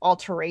fixed,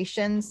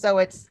 alterations. So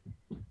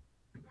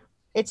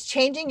it's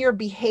changing your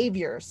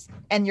behaviors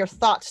and your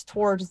thoughts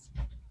towards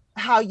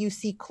how you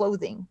see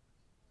clothing,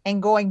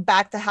 and going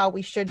back to how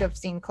we should have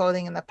seen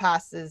clothing in the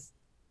past. Is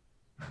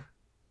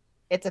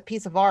it's a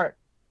piece of art,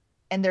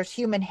 and there's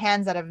human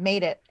hands that have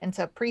made it, and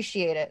to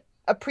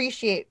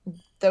appreciate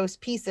those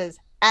pieces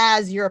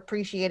as you're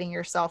appreciating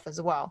yourself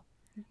as well.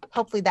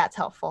 Hopefully that's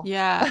helpful.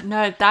 Yeah,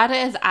 no, that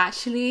is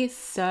actually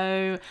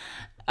so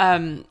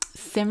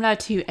similar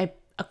to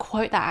a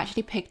quote that I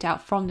actually picked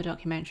out from the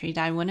documentary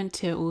that I wanted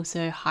to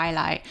also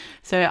highlight.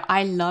 So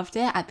I loved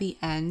it at the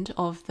end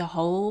of the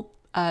whole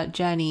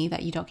journey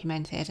that you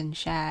documented and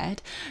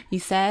shared. You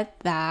said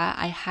that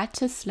I had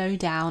to slow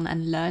down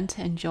and learn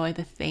to enjoy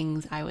the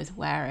things I was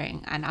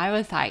wearing. And I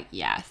was like,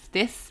 yes,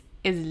 this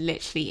is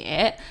literally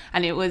it.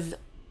 And it was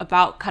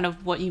about kind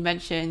of what you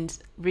mentioned,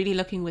 really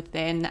looking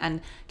within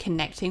and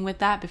connecting with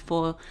that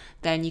before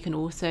then you can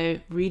also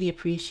really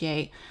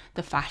appreciate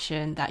the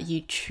fashion that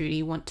you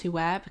truly want to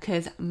wear.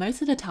 Because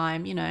most of the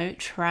time, you know,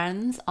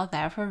 trends are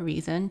there for a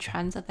reason.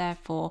 Trends are there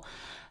for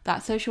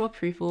that social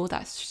approval,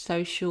 that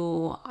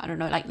social, I don't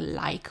know, like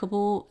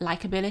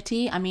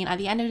likability. I mean, at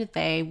the end of the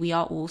day, we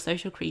are all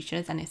social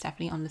creatures, and it's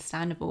definitely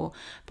understandable.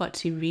 But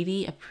to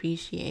really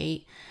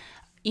appreciate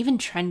even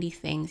trendy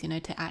things, you know,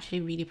 to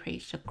actually really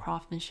appreciate the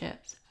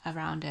craftsmanship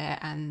around it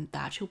and the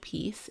actual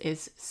piece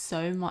is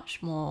so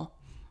much more.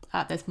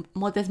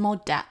 There's more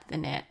depth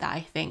in it that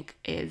I think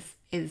is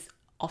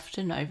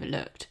often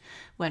overlooked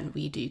when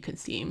we do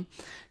consume.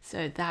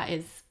 So that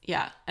is,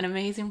 yeah, an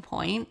amazing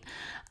point.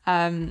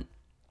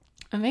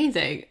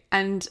 Amazing.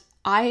 And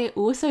I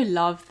also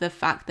love the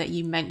fact that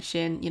you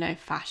mention, you know,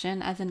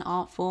 fashion as an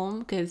art form,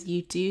 because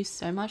you do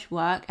so much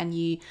work and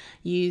you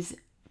use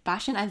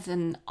fashion as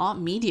an art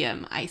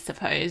medium, I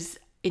suppose,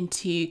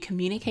 into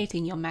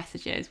communicating your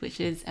messages,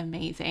 which is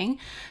amazing.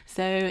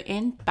 So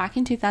back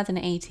in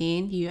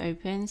 2018, you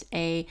opened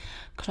a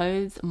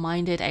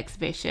clothes-minded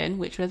exhibition,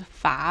 which was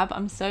fab.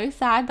 I'm so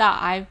sad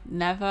that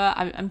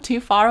I'm too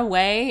far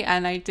away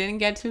and I didn't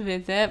get to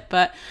visit,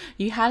 but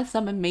you had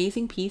some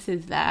amazing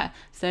pieces there.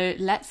 So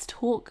let's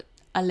talk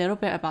a little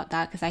bit about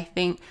that, because I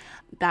think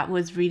that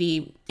was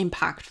really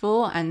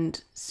impactful and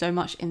so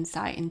much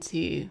insight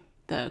into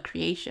the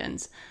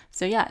creations.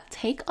 So yeah,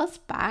 take us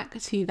back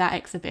to that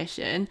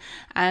exhibition,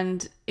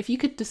 and if you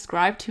could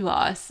describe to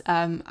us,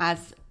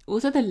 as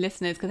also the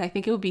listeners, because I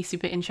think it would be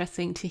super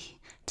interesting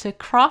to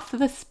craft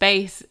the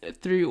space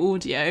through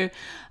audio.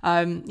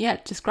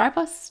 Describe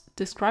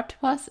to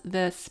us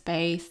the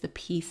space, the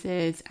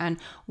pieces, and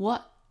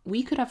what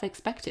we could have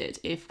expected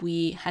if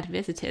we had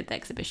visited the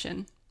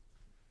exhibition.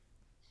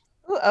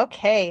 Ooh,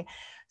 okay.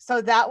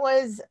 So that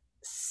was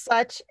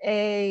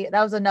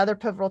another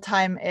pivotal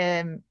time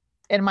in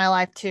my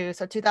life too.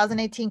 So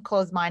 2018,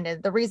 Closed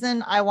Minded. The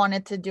reason I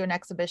wanted to do an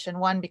exhibition,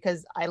 one,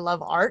 because I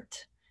love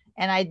art,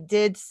 and I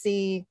did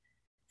see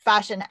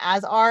fashion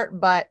as art,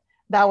 but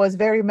that was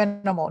very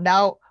minimal.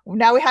 Now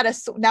we had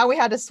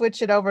to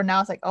switch it over.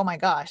 Now it's like, oh my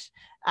gosh,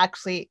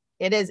 actually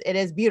it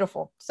is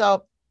beautiful.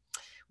 So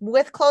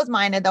with Closed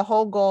Minded, the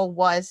whole goal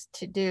was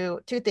to do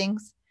 2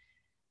 things: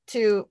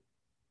 to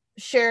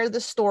share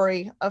the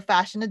story of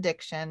fashion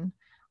addiction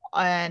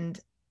and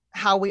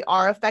how we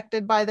are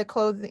affected by the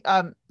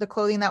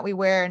clothing that we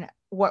wear and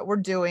what we're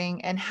doing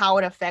and how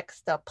it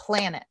affects the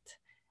planet.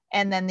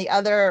 And then the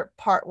other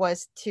part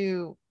was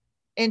to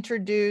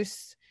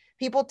introduce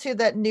people to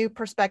that new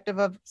perspective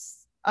of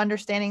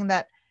understanding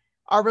that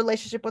our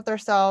relationship with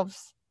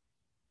ourselves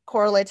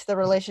correlates the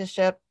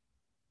relationship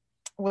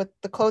with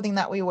the clothing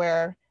that we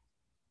wear,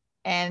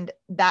 and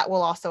that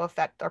will also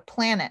affect our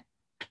planet.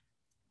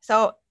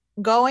 So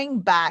going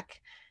back,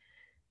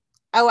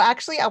 I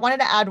wanted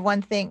to add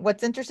one thing.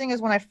 What's interesting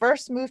is when I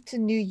first moved to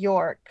New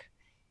York,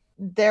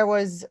 it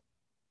was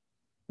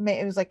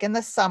like in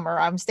the summer,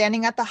 I'm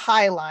standing at the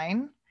High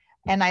Line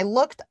and I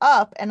looked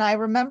up and I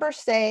remember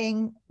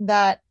saying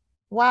that,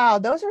 wow,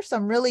 those are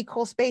some really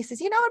cool spaces.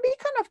 You know, it'd be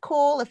kind of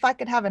cool if I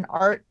could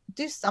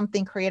do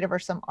something creative or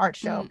some art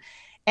show.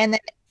 And then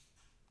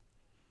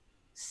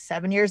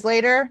 7 years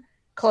later,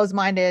 Closed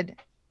Minded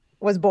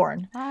was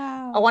born.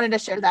 I Wow. wanted to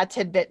share that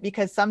tidbit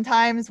because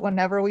sometimes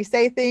whenever we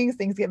say things,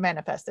 things get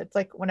manifested. It's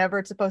like whenever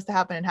it's supposed to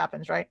happen, it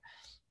happens, right?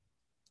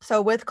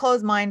 So with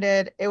Closed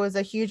Minded, it was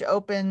a huge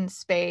open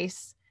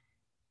space.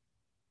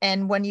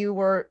 And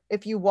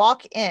if you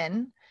walk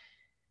in,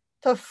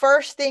 the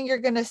first thing you're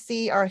going to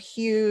see are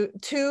two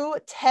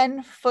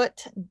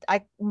 10-foot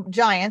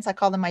giants. I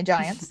call them my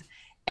giants.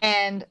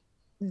 And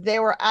they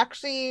were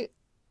actually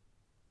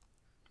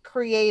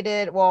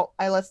created. Well,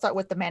 let's start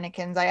with the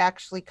mannequins. I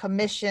actually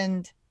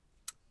commissioned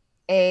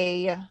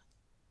a,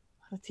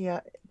 let's see,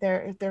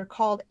 they're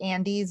called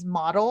Andy's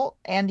model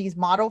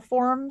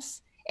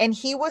forms. And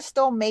he was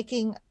still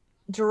making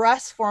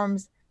dress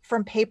forms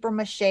from paper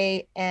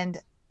mache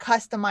and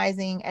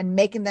customizing and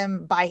making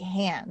them by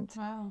hand.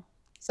 Wow.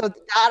 So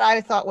that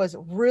I thought was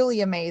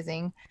really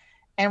amazing.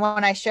 And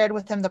when I shared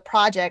with him the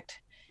project,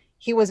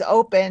 he was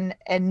open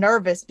and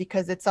nervous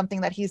because it's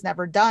something that he's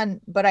never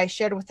done. But I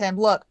shared with him,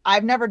 look,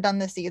 I've never done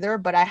this either,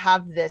 but I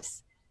have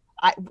this.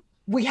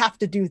 We have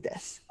to do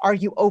this. Are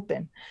you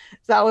open?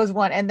 So that was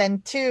one. And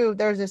then two,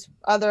 there's this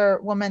other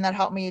woman that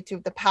helped me to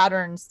the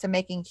patterns to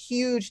making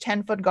huge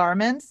 10-foot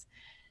garments.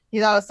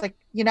 It's like,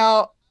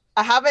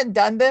 I haven't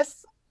done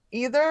this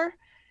either.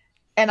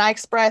 And I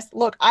expressed,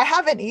 look, I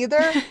haven't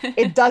either.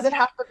 It doesn't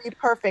have to be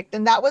perfect.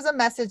 And that was a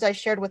message I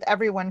shared with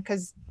everyone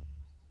because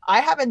I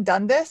haven't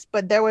done this,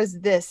 but there was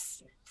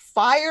this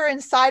fire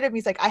inside of me.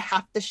 It's like, I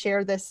have to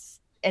share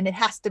this and it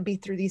has to be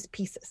through these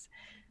pieces.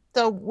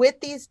 So with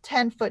these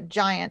 10-foot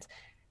giants,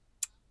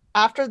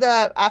 after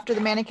the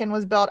mannequin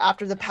was built,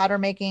 after the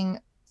pattern making,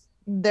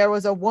 there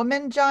was a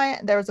woman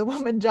giant, there's a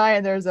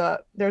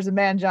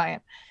man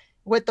giant.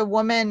 With the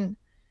woman,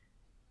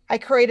 I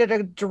created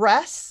a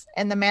dress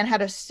and the man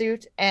had a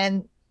suit,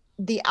 and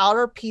the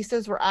outer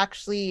pieces were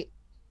actually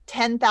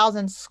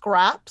 10,000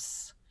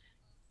 scraps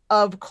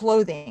of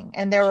clothing,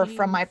 and they were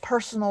from my Jeez.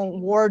 personal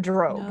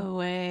wardrobe. No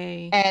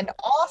way. And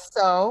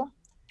also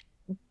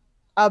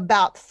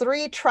about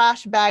 3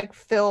 trash bag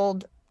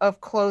filled of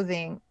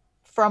clothing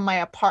from my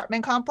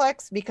apartment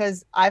complex,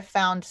 because I've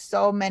found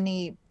so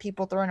many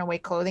people throwing away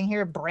clothing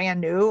here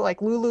brand new, like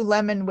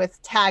Lululemon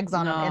with tags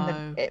on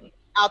them No.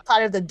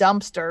 outside of the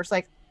dumpsters.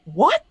 Like,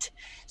 what?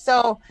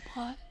 So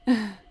What?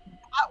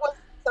 that was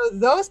so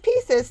those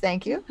pieces,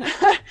 thank you,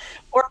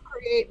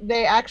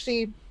 they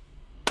actually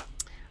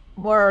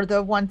were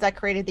the ones that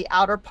created the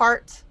outer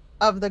part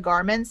of the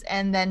garments.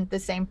 And then the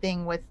same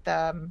thing with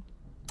the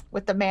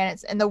man.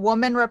 And the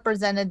woman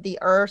represented the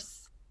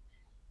earth,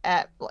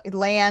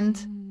 land,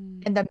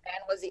 and the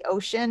man was the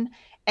ocean.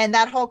 And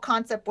that whole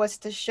concept was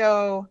to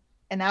show,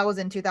 and that was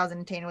in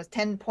 2010, it was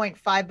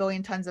 10.5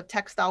 billion tons of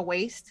textile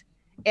waste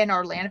in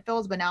our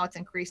landfills, but now it's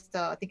increased to,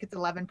 I think it's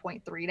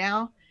 11.3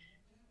 now.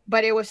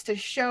 But it was to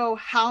show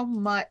how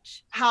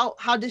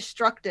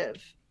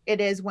destructive it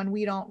is when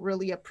we don't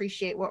really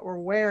appreciate what we're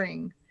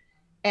wearing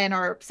and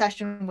our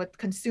obsession with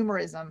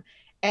consumerism.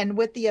 And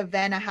with the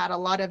event, I had a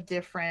lot of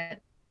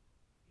different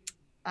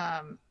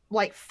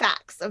like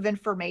facts of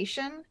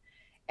information.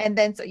 And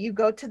then so you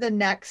go to the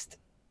next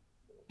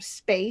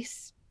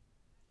space.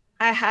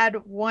 I had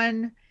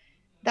one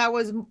that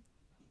was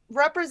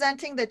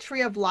representing the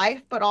tree of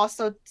life, but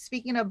also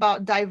speaking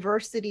about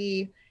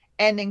diversity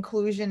and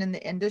inclusion in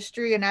the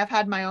industry. And I've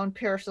had my own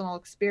personal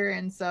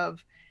experience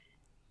of,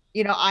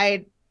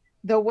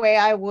 the way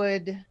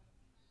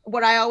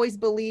what I always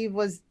believe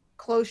was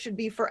clothes should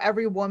be for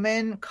every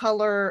woman,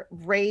 color,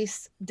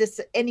 race,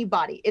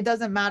 anybody. It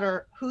doesn't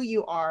matter who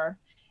you are.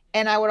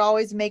 And I would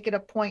always make it a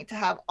point to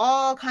have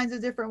all kinds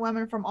of different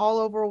women from all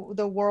over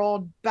the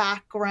world,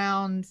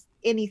 backgrounds,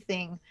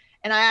 anything.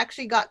 And I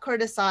actually got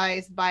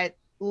criticized by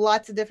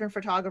lots of different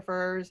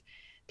photographers,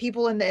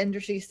 people in the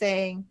industry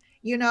saying,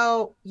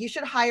 you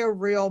should hire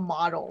real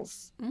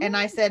models. And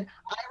I said,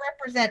 I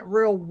represent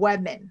real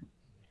women.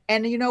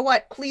 And you know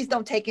what? Please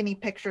don't take any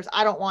pictures.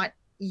 I don't want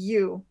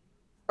you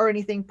or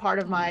anything part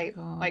of my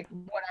like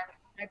what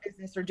I'm my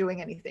business or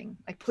doing anything.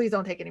 Like, please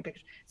don't take any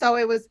pictures. So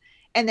it was,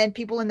 and then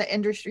people in the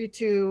industry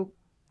too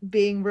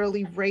being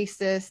really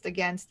racist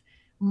against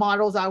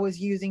models I was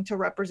using to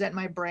represent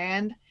my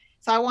brand.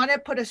 So I want to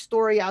put a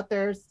story out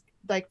there,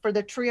 like for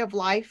the Tree of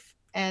Life.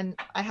 And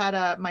I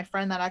had my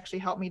friend that actually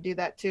helped me do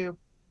that too,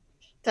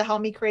 to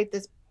help me create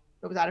this.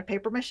 It was out of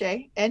paper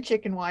mache and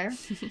chicken wire.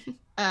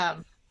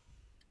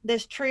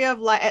 This tree of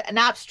life, an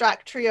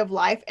abstract tree of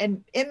life,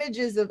 and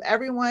images of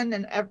everyone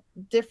and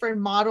different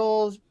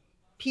models,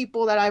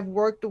 people that I've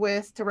worked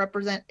with to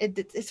represent it.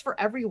 It's for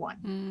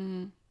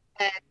everyone.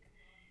 And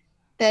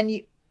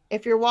then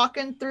if you're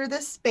walking through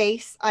this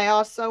space, I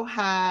also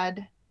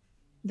had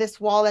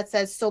this wall that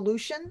says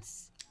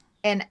solutions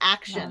and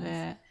actions.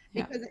 Yeah.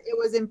 Because it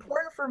was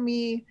important for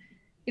me.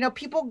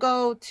 People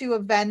go to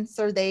events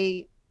or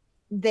they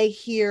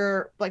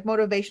hear like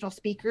motivational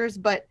speakers,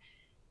 but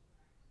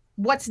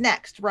what's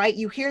next, right?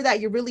 You hear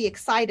that, you're really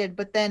excited,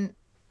 but then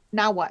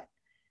now what?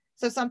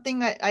 So something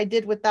that I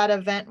did with that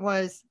event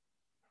was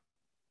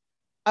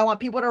I want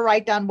people to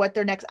write down what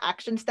their next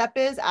action step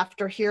is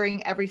after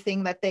hearing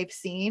everything that they've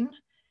seen.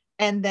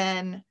 and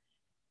then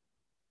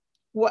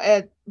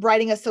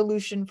writing a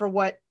solution for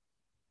what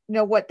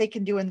they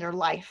can do in their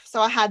life.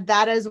 So I had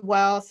that as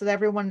well. So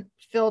everyone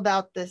filled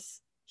out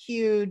this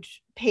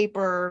huge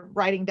paper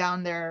writing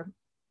down their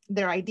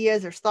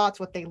ideas, their thoughts,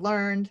 what they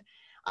learned.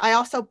 I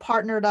also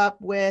partnered up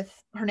with,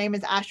 her name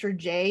is Asher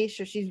J.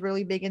 So she's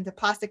really big into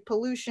plastic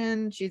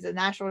pollution. She's a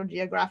National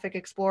Geographic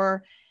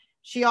explorer.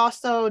 She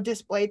also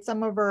displayed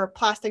some of her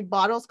plastic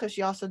bottles because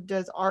she also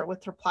does art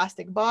with her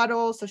plastic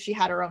bottles. So she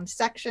had her own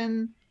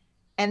section.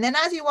 And then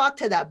as you walk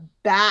to the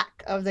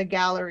back of the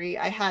gallery,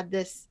 I had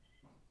this,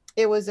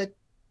 it was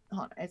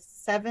it's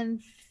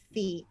 7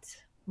 feet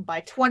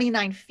by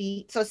 29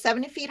 feet. So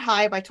 70 feet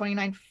high by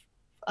 29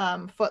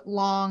 foot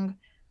long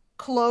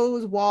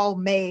closed wall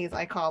maze,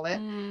 I call it.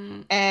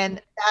 And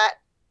that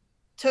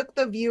took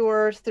the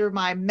viewers through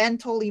my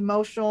mental,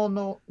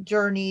 emotional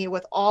journey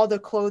with all the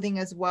clothing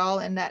as well.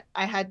 And that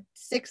I had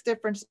 6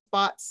 different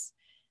spots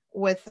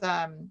with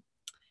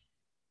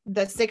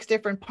the 6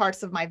 different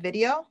parts of my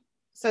video.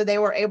 So they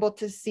were able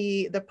to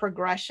see the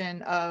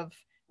progression of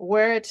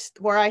where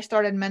I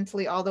started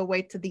mentally all the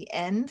way to the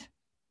end.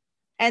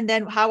 And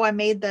then how I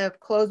made the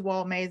closed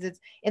wall maze. It's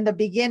in the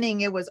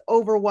beginning, it was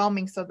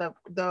overwhelming. So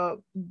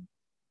the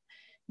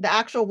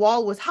actual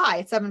wall was high,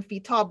 it's 7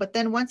 feet tall. But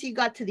then once you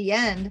got to the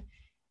end,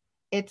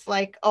 it's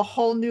like a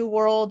whole new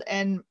world.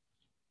 And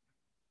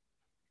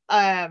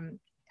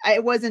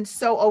it wasn't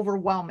so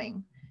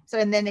overwhelming. So,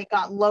 and then it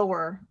got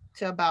lower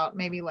to about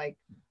maybe like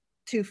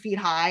 2 feet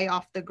high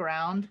off the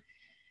ground.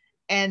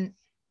 And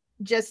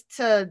just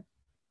to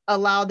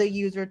allow the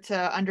user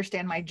to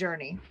understand my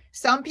journey.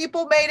 Some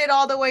people made it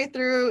all the way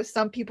through,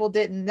 some people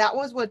didn't. That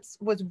was what's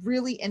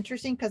really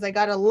interesting, because I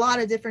got a lot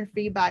of different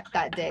feedback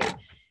that day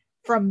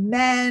from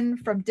men,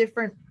 from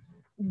different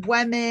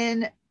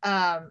women.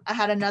 I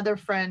had another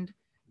friend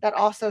that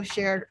also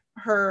shared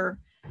her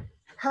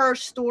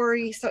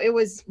story. So it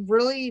was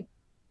really,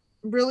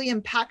 really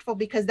impactful,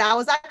 because that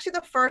was actually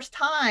the first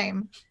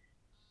time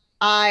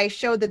I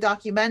showed the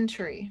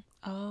documentary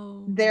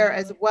there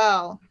as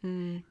well.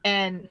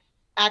 And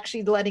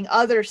actually letting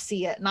others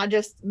see it, not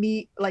just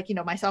me, like,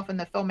 myself and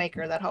the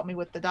filmmaker that helped me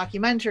with the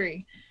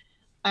documentary.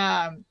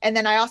 And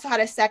then I also had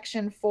a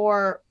section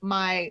for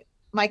my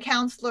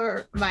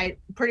counselor,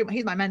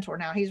 he's my mentor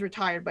now, he's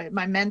retired, but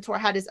my mentor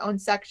had his own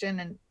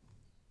section and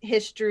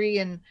history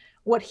and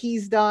what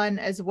he's done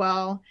as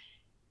well.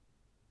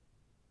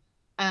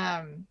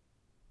 And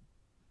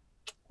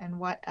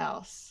what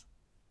else?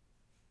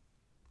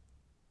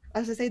 I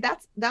was gonna say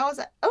that was,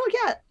 oh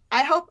yeah,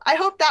 I hope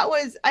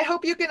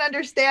you can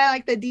understand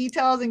like the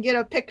details and get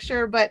a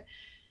picture, but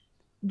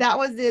that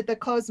was the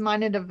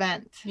closed-minded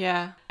event.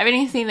 Yeah, I've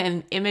only seen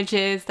the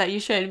images that you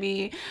showed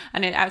me,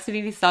 and it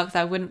absolutely sucks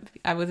I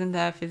wasn't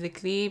there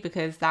physically,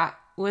 because that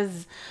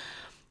was,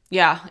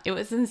 yeah, it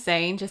was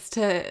insane just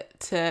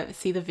to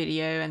see the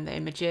video and the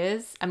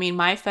images. I mean,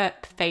 my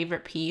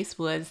favorite piece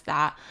was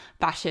that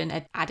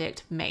fashion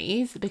addict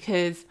maze,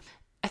 because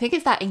I think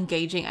it's that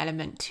engaging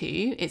element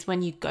too. It's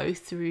when you go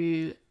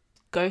through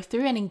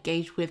and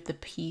engage with the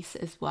piece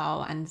as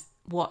well, and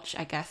watch,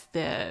 I guess,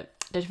 the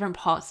different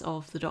parts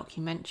of the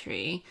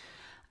documentary.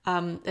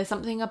 There's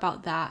something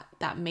about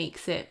that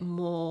makes it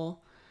more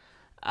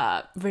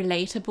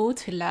relatable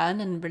to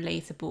learn, and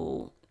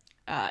relatable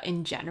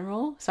in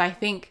general. So I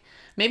think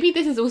maybe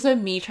this is also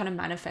me trying to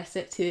manifest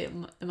it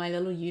to my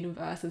little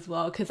universe as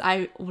well, because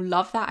I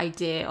love that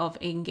idea of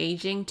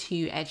engaging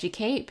to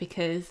educate,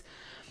 because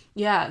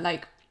yeah,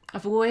 like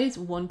I've always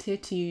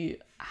wanted to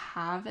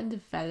have and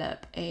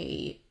develop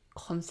a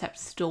concept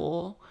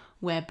store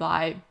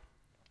whereby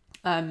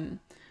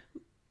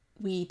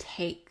we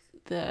take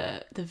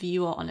the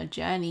viewer on a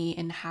journey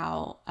in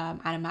how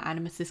Anima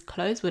Animus's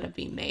clothes would have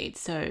been made.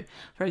 So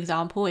for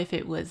example, if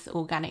it was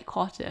organic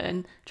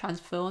cotton,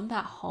 transform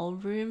that whole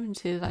room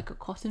into like a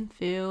cotton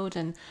field,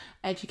 and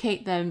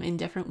educate them in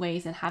different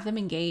ways, and have them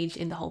engage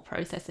in the whole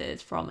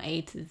processes from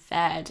A to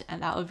Z.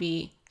 And that would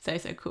be so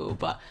cool.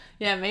 But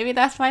yeah, maybe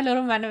that's my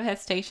little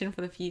manifestation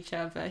for the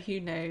future, but who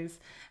knows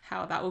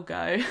how that will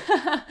go.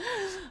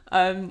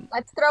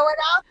 Let's throw it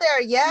out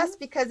there. Yes,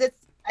 because it's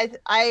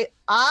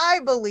I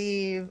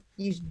believe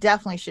you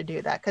definitely should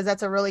do that, because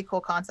that's a really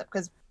cool concept,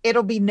 because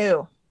it'll be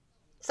new,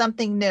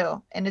 something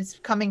new, and it's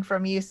coming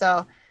from you.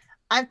 So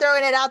I'm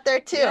throwing it out there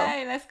too.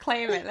 Yay, let's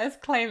claim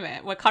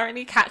it. We're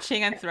currently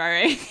catching and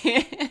throwing.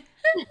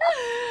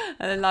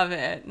 I love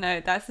it.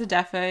 No, that's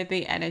definitely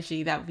the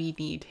energy that we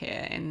need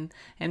here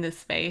in this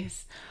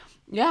space.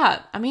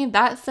 Yeah, I mean,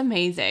 that's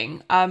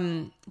amazing.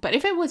 But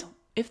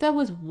if there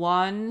was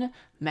one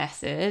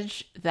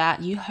message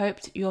that you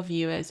hoped your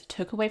viewers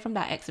took away from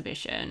that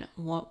exhibition,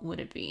 what would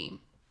it be?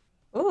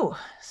 Ooh,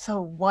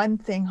 so one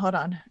thing, hold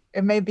on.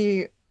 It may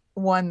be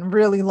one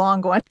really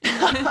long one.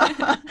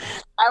 I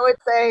would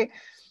say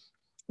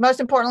most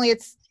importantly,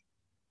 it's,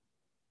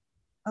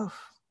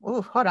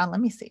 hold on, let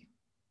me see.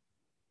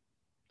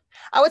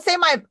 I would say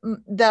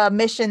the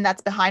mission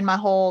that's behind the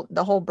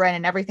whole brand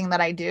and everything that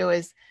I do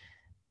is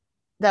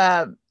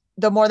the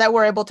more that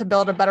we're able to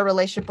build a better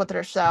relationship with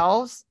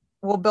ourselves,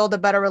 we'll build a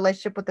better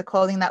relationship with the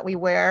clothing that we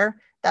wear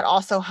that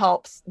also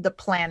helps the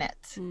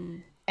planet.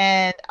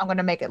 And I'm going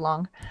to make it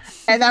long.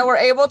 And that we're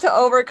able to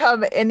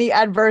overcome any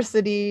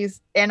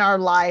adversities in our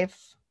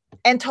life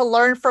and to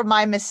learn from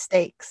my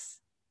mistakes,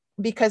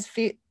 because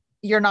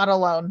you're not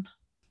alone.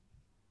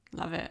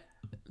 Love it.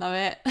 Love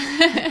it.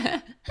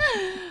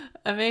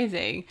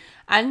 Amazing.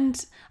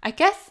 And I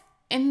guess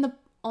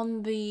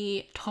on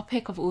the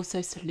topic of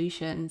also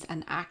solutions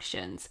and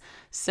actions,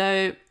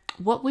 so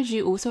what would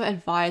you also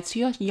advise to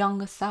your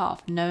younger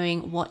self,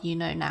 knowing what you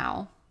know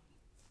now?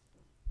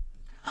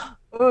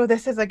 Oh,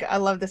 this is like, I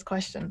love this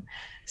question.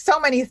 So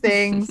many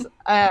things.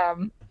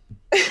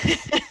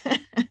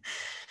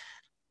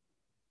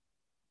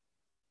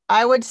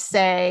 I would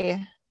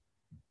say,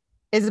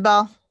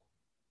 Isabel,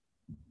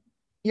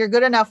 you're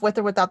good enough with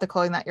or without the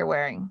clothing that you're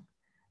wearing,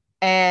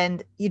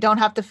 and you don't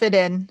have to fit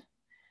in.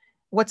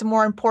 What's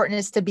more important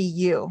is to be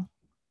you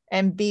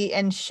and be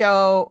and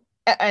show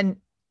and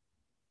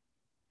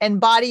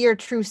embody your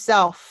true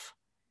self,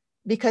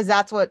 because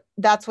that's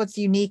what's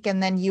unique.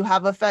 And then you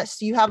have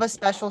a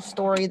special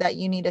story that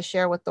you need to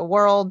share with the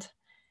world.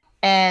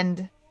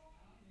 And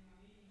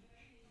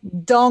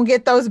don't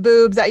get those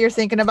boobs that you're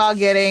thinking about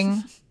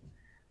getting.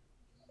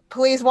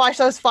 Please watch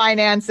those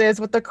finances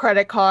with the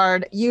credit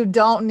card. You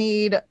don't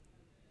need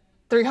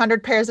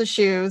 300 pairs of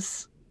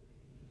shoes.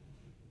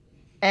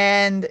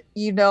 And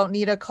you don't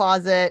need a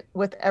closet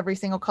with every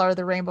single color of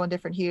the rainbow in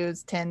different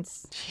hues,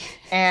 tints.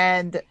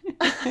 And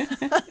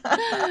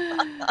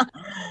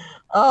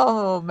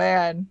oh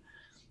man.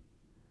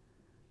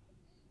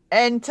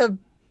 And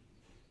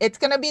it's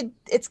gonna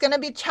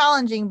be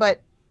challenging,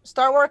 but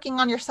start working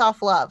on your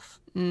self-love.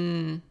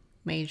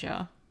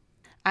 Major.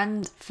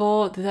 And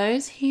for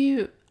those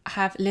who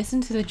have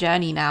listened to the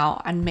journey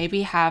now and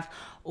maybe have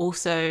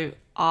also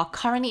are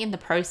currently in the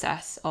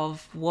process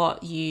of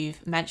what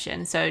you've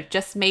mentioned, so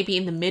just maybe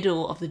in the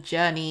middle of the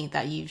journey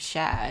that you've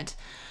shared,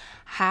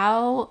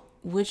 how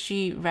would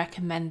you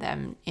recommend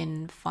them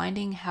in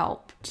finding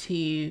help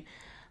to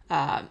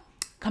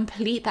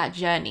complete that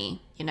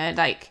journey? You know,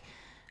 like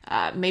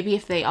maybe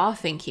if they are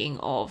thinking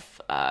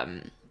of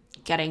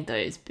getting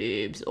those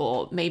boobs,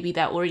 or maybe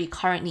they're already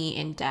currently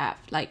in debt,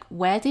 like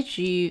where did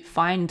you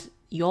find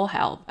your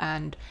help,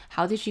 and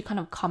how did you kind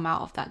of come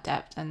out of that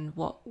debt, and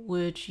what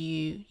would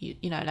you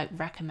know, like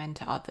recommend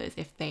to others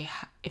if they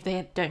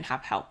don't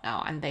have help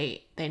now, and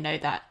they know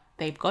that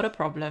they've got a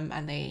problem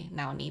and they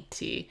now need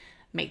to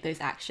make those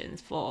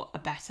actions for a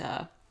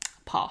better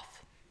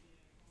path?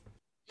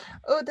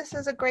 Oh, this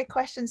is a great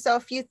question. So a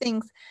few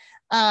things.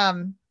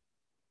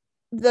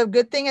 The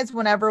good thing is,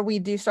 whenever we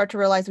do start to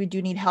realize we do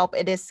need help,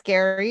 it is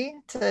scary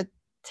to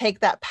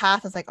take that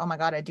path. It's like, oh my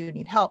God, I do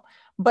need help.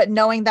 But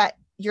knowing that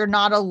you're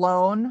not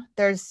alone,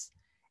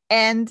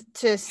 and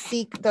to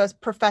seek those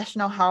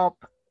professional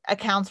help, a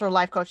counselor,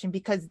 life coaching,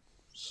 because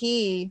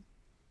he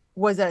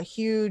was a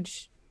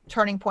huge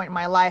turning point in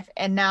my life.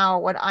 And now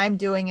what I'm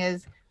doing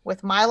is,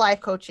 with my life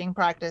coaching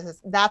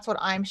practices, that's what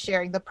I'm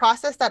sharing. The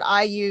process that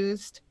I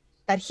used,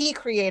 that he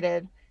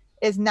created,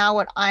 is now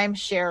what I'm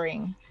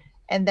sharing.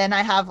 And then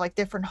I have like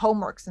different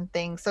homeworks and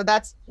things. So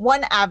that's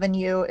one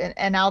avenue.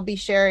 And I'll be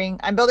sharing,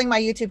 I'm building my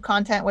YouTube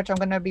content, which I'm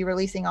going to be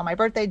releasing on my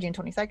birthday, June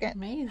 22nd.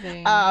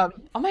 Amazing. Oh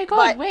my God,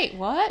 But wait,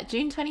 what?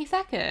 June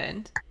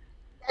 22nd?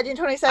 yeah, June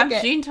I'm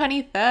 22nd. June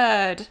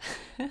 23rd.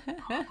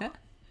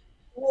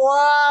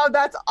 Wow,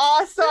 that's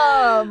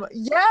awesome.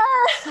 Yeah.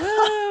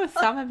 Woo,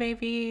 summer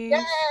babies.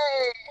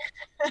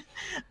 Yay.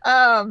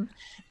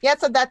 Yeah,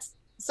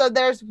 so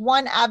there's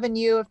one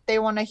avenue if they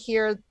want to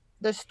hear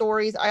the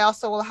stories. I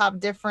also will have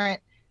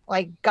different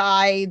like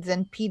guides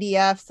and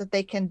PDFs that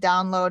they can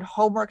download,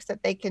 homeworks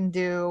that they can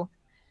do.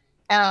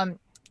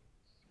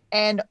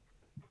 And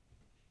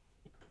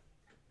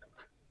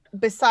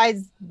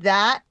besides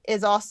that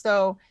is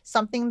also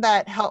something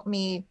that helped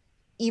me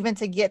even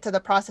to get to the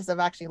process of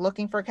actually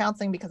looking for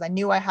counseling, because I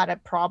knew I had a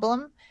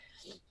problem.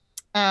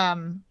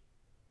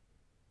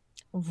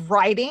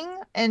 Writing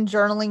and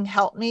journaling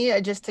helped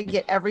me just to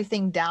get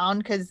everything down,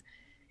 because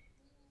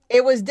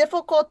it was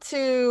difficult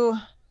to,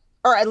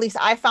 or at least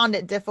I found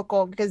it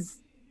difficult, because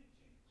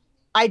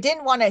I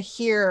didn't want to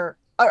hear,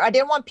 or I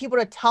didn't want people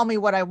to tell me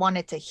what I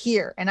wanted to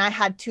hear. And I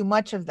had too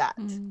much of that.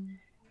 And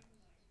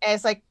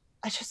it's like,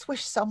 I just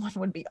wish someone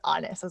would be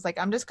honest. I was like,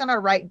 I'm just going to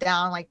write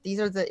down, like, these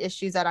are the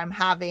issues that I'm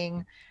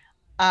having.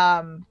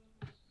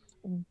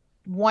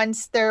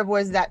 Once there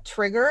was that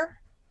trigger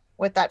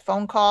with that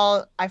phone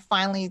call, I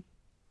finally,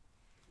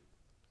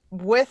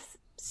 with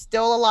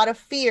still a lot of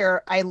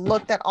fear, I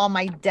looked at all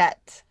my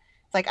debt.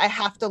 It's like, I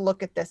have to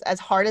look at this. As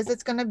hard as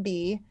it's going to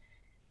be,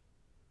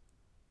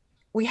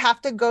 we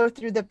have to go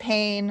through the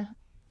pain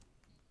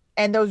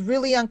and those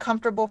really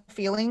uncomfortable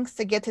feelings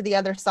to get to the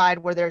other side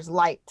where there's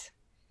light.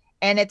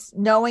 And it's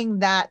knowing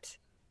that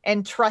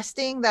and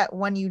trusting that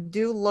when you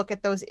do look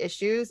at those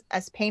issues,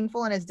 as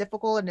painful and as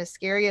difficult and as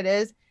scary it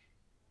is,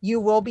 you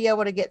will be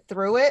able to get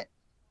through it.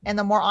 And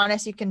the more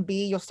honest you can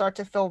be, you'll start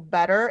to feel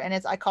better. And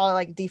I call it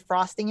like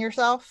defrosting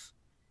yourself,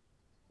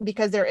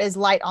 because there is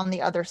light on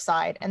the other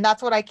side. And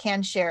that's what I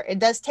can share. It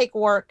does take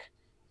work.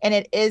 And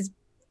it is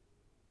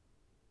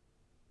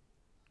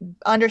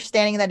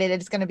understanding that it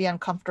is going to be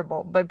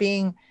uncomfortable, but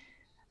being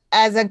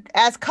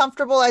as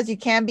comfortable as you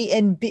can be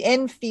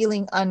in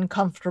feeling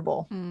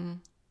uncomfortable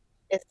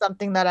is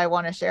something that I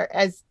want to share,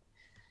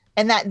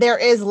 and that there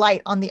is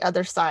light on the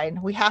other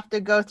side. We have to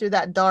go through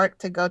that dark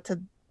to go to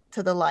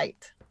the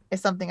light. Is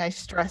something I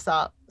stress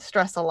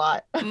a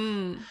lot.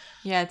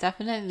 Yeah,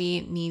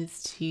 definitely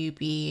needs to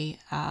be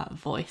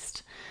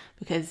voiced,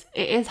 because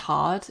it is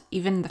hard.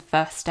 Even the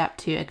first step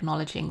to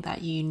acknowledging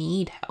that you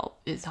need help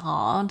is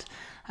hard.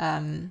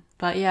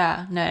 But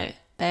yeah, no,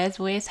 there's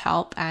always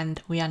help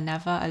and we are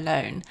never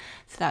alone.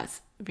 So that's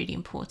really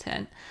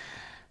important.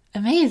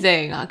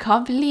 Amazing. I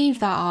can't believe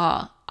that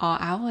our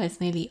hour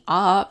is nearly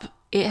up.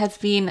 It has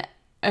been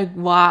a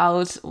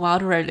wild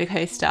roller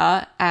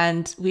coaster,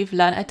 and we've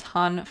learned a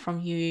ton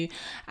from you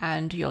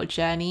and your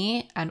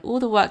journey and all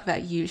the work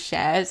that you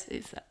shared.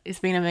 It's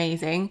been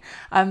amazing.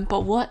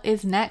 But what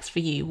is next for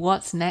you?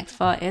 What's next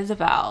for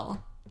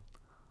Isabel?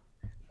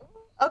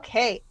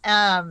 Okay.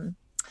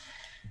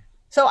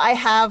 So I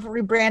have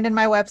rebranded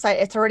my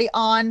website. It's already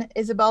on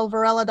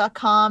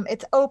isabelvarela.com.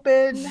 It's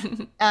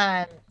open.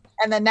 And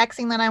the next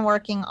thing that I'm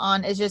working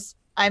on is just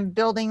I'm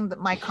building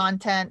my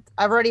content.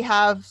 I already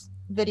have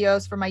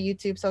videos for my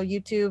YouTube. So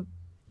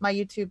my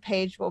YouTube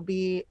page will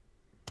be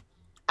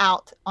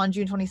out on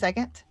June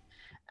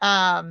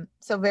 22nd.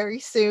 So very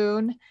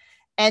soon.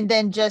 And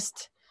then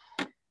just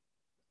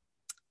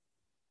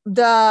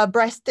the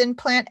breast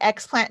implant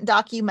explant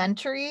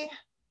documentary.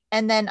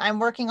 And then I'm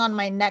working on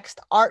my next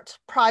art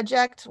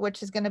project,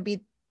 which is going to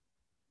be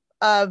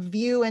a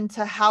view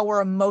into how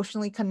we're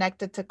emotionally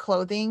connected to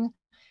clothing.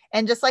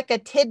 And just like a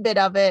tidbit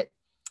of it,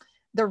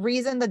 the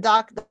reason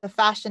the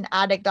Fashion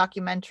Addict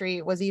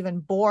documentary was even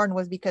born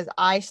was because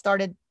I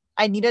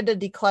needed to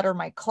declutter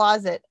my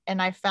closet,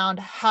 and I found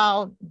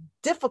how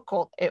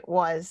difficult it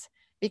was.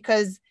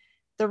 Because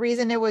the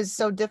reason it was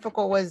so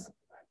difficult was,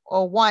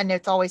 well, one,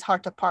 it's always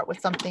hard to part with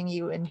something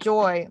you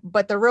enjoy,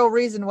 but the real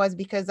reason was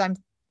because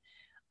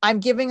I'm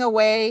giving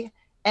away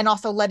and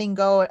also letting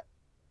go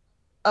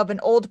of an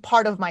old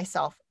part of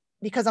myself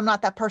because I'm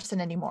not that person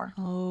anymore.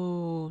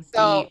 Oh,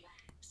 so deep.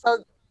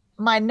 so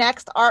my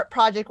next art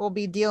project will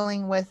be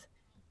dealing with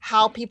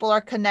how people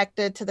are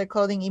connected to their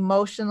clothing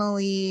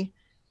emotionally,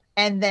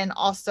 and then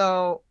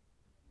also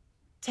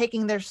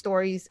taking their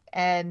stories,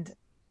 and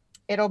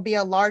it'll be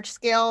a large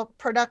scale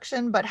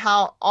production, but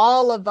how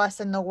all of us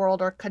in the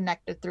world are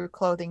connected through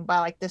clothing by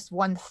like this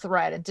one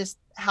thread, and just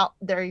how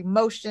their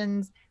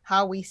emotions,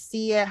 how we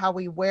see it, how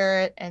we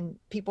wear it, and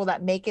people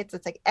that make it. So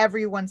it's like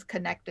everyone's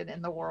connected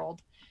in the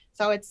world.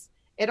 So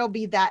it'll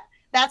be that's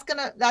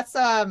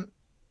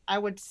I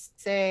would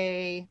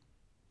say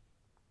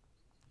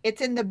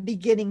it's in the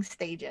beginning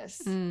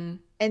stages, and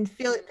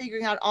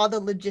figuring out all the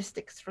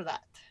logistics for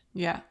that.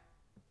 Yeah.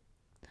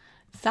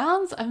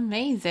 Sounds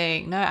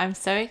amazing. No, I'm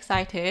so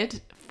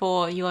excited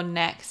for your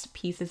next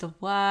pieces of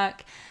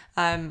work,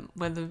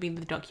 whether it be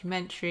the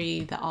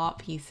documentary, the art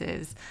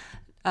pieces.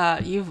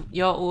 You've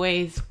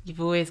always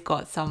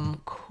got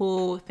some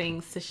cool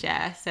things to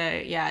share.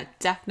 So yeah,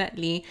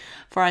 definitely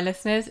for our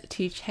listeners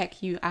to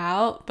check you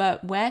out.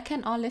 But where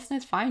can our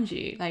listeners find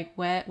you? Like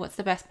what's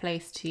the best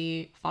place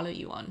to follow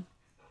you on?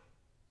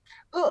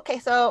 Oh, okay.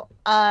 So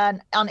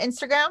on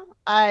Instagram,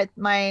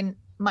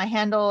 my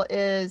handle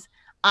is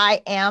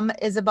I am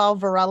Isabel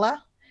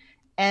Varela.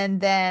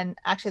 And then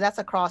actually that's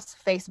across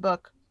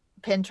Facebook,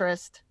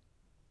 Pinterest.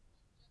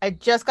 I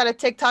just got a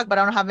TikTok, but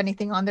I don't have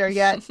anything on there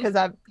yet because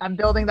I'm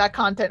building that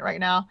content right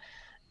now.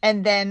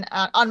 And then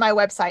on my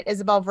website,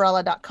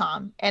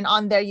 isabelvarela.com. And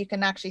on there, you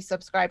can actually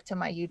subscribe to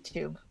my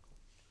YouTube.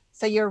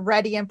 So you're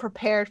ready and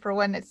prepared for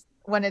when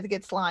it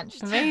gets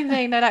launched.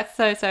 Amazing. No, that's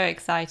so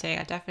exciting.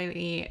 I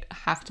definitely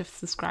have to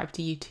subscribe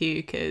to you too,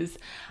 because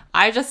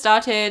I just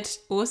started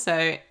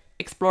also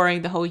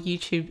exploring the whole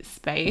YouTube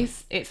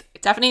space. It's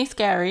definitely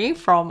scary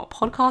from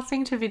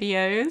podcasting to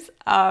videos,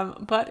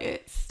 but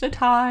it's the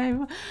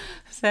time.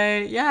 So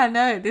yeah,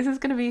 no, this is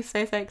going to be so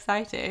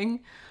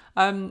exciting.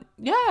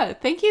 Yeah,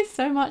 thank you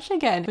so much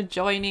again for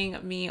joining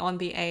me on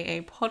the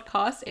AA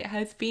podcast. It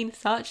has been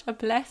such a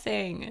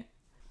blessing.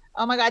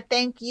 Oh my God,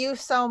 thank you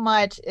so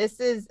much. This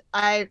has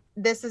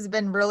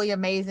been really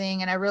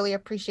amazing, and I really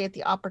appreciate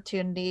the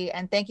opportunity,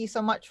 and thank you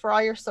so much for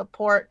all your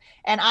support.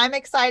 And I'm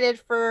excited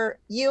for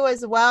you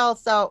as well.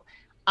 So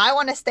I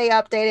want to stay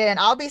updated,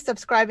 and I'll be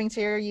subscribing to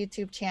your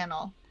YouTube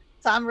channel.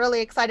 So I'm really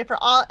excited for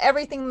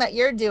everything that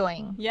you're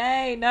doing.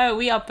 Yay. No,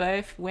 we are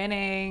both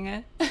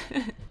winning.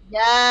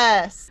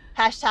 Yes.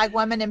 Hashtag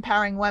women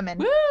empowering women.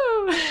 Woo!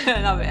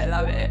 Love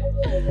it.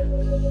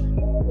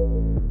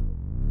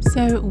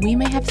 So we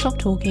may have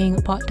stopped talking,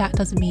 but that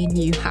doesn't mean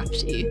you have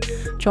to.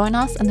 Join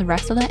us and the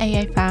rest of the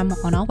AA fam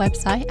on our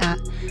website at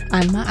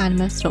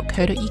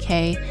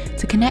animaanimus.co.uk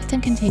to connect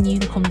and continue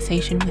the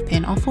conversation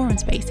within our forum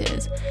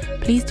spaces.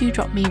 Please do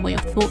drop me what your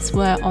thoughts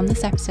were on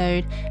this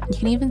episode, and you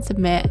can even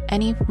submit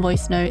any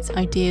voice notes,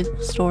 ideas,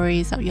 or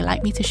stories that you'd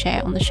like me to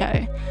share on the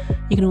show.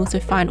 You can also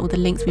find all the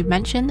links we've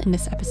mentioned in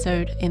this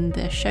episode in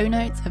the show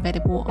notes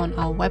available on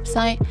our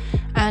website.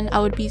 And I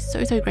would be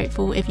so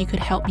grateful if you could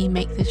help me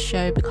make this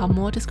show become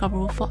more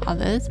discoverable for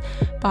others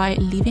by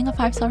leaving a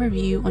 5-star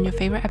review on your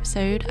favorite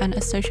episode and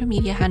a social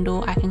media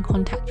handle I can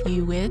contact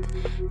you with,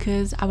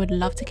 because I would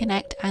love to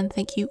connect and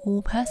thank you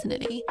all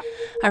personally.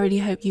 I really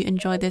hope you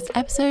enjoyed this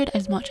episode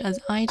as much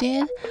as I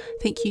did.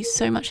 Thank you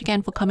so much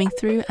again for coming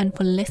through and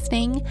for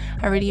listening.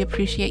 I really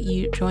appreciate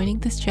you joining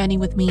this journey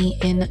with me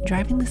in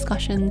driving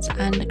discussions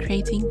and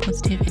creating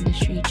positive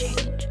industry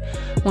change.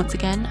 Once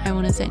again, I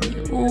want to send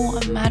you all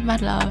a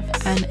mad love,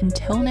 and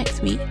until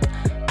next week,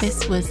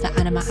 this was the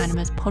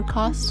Animas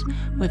podcast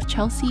with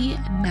Chelsea,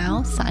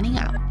 now signing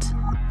out.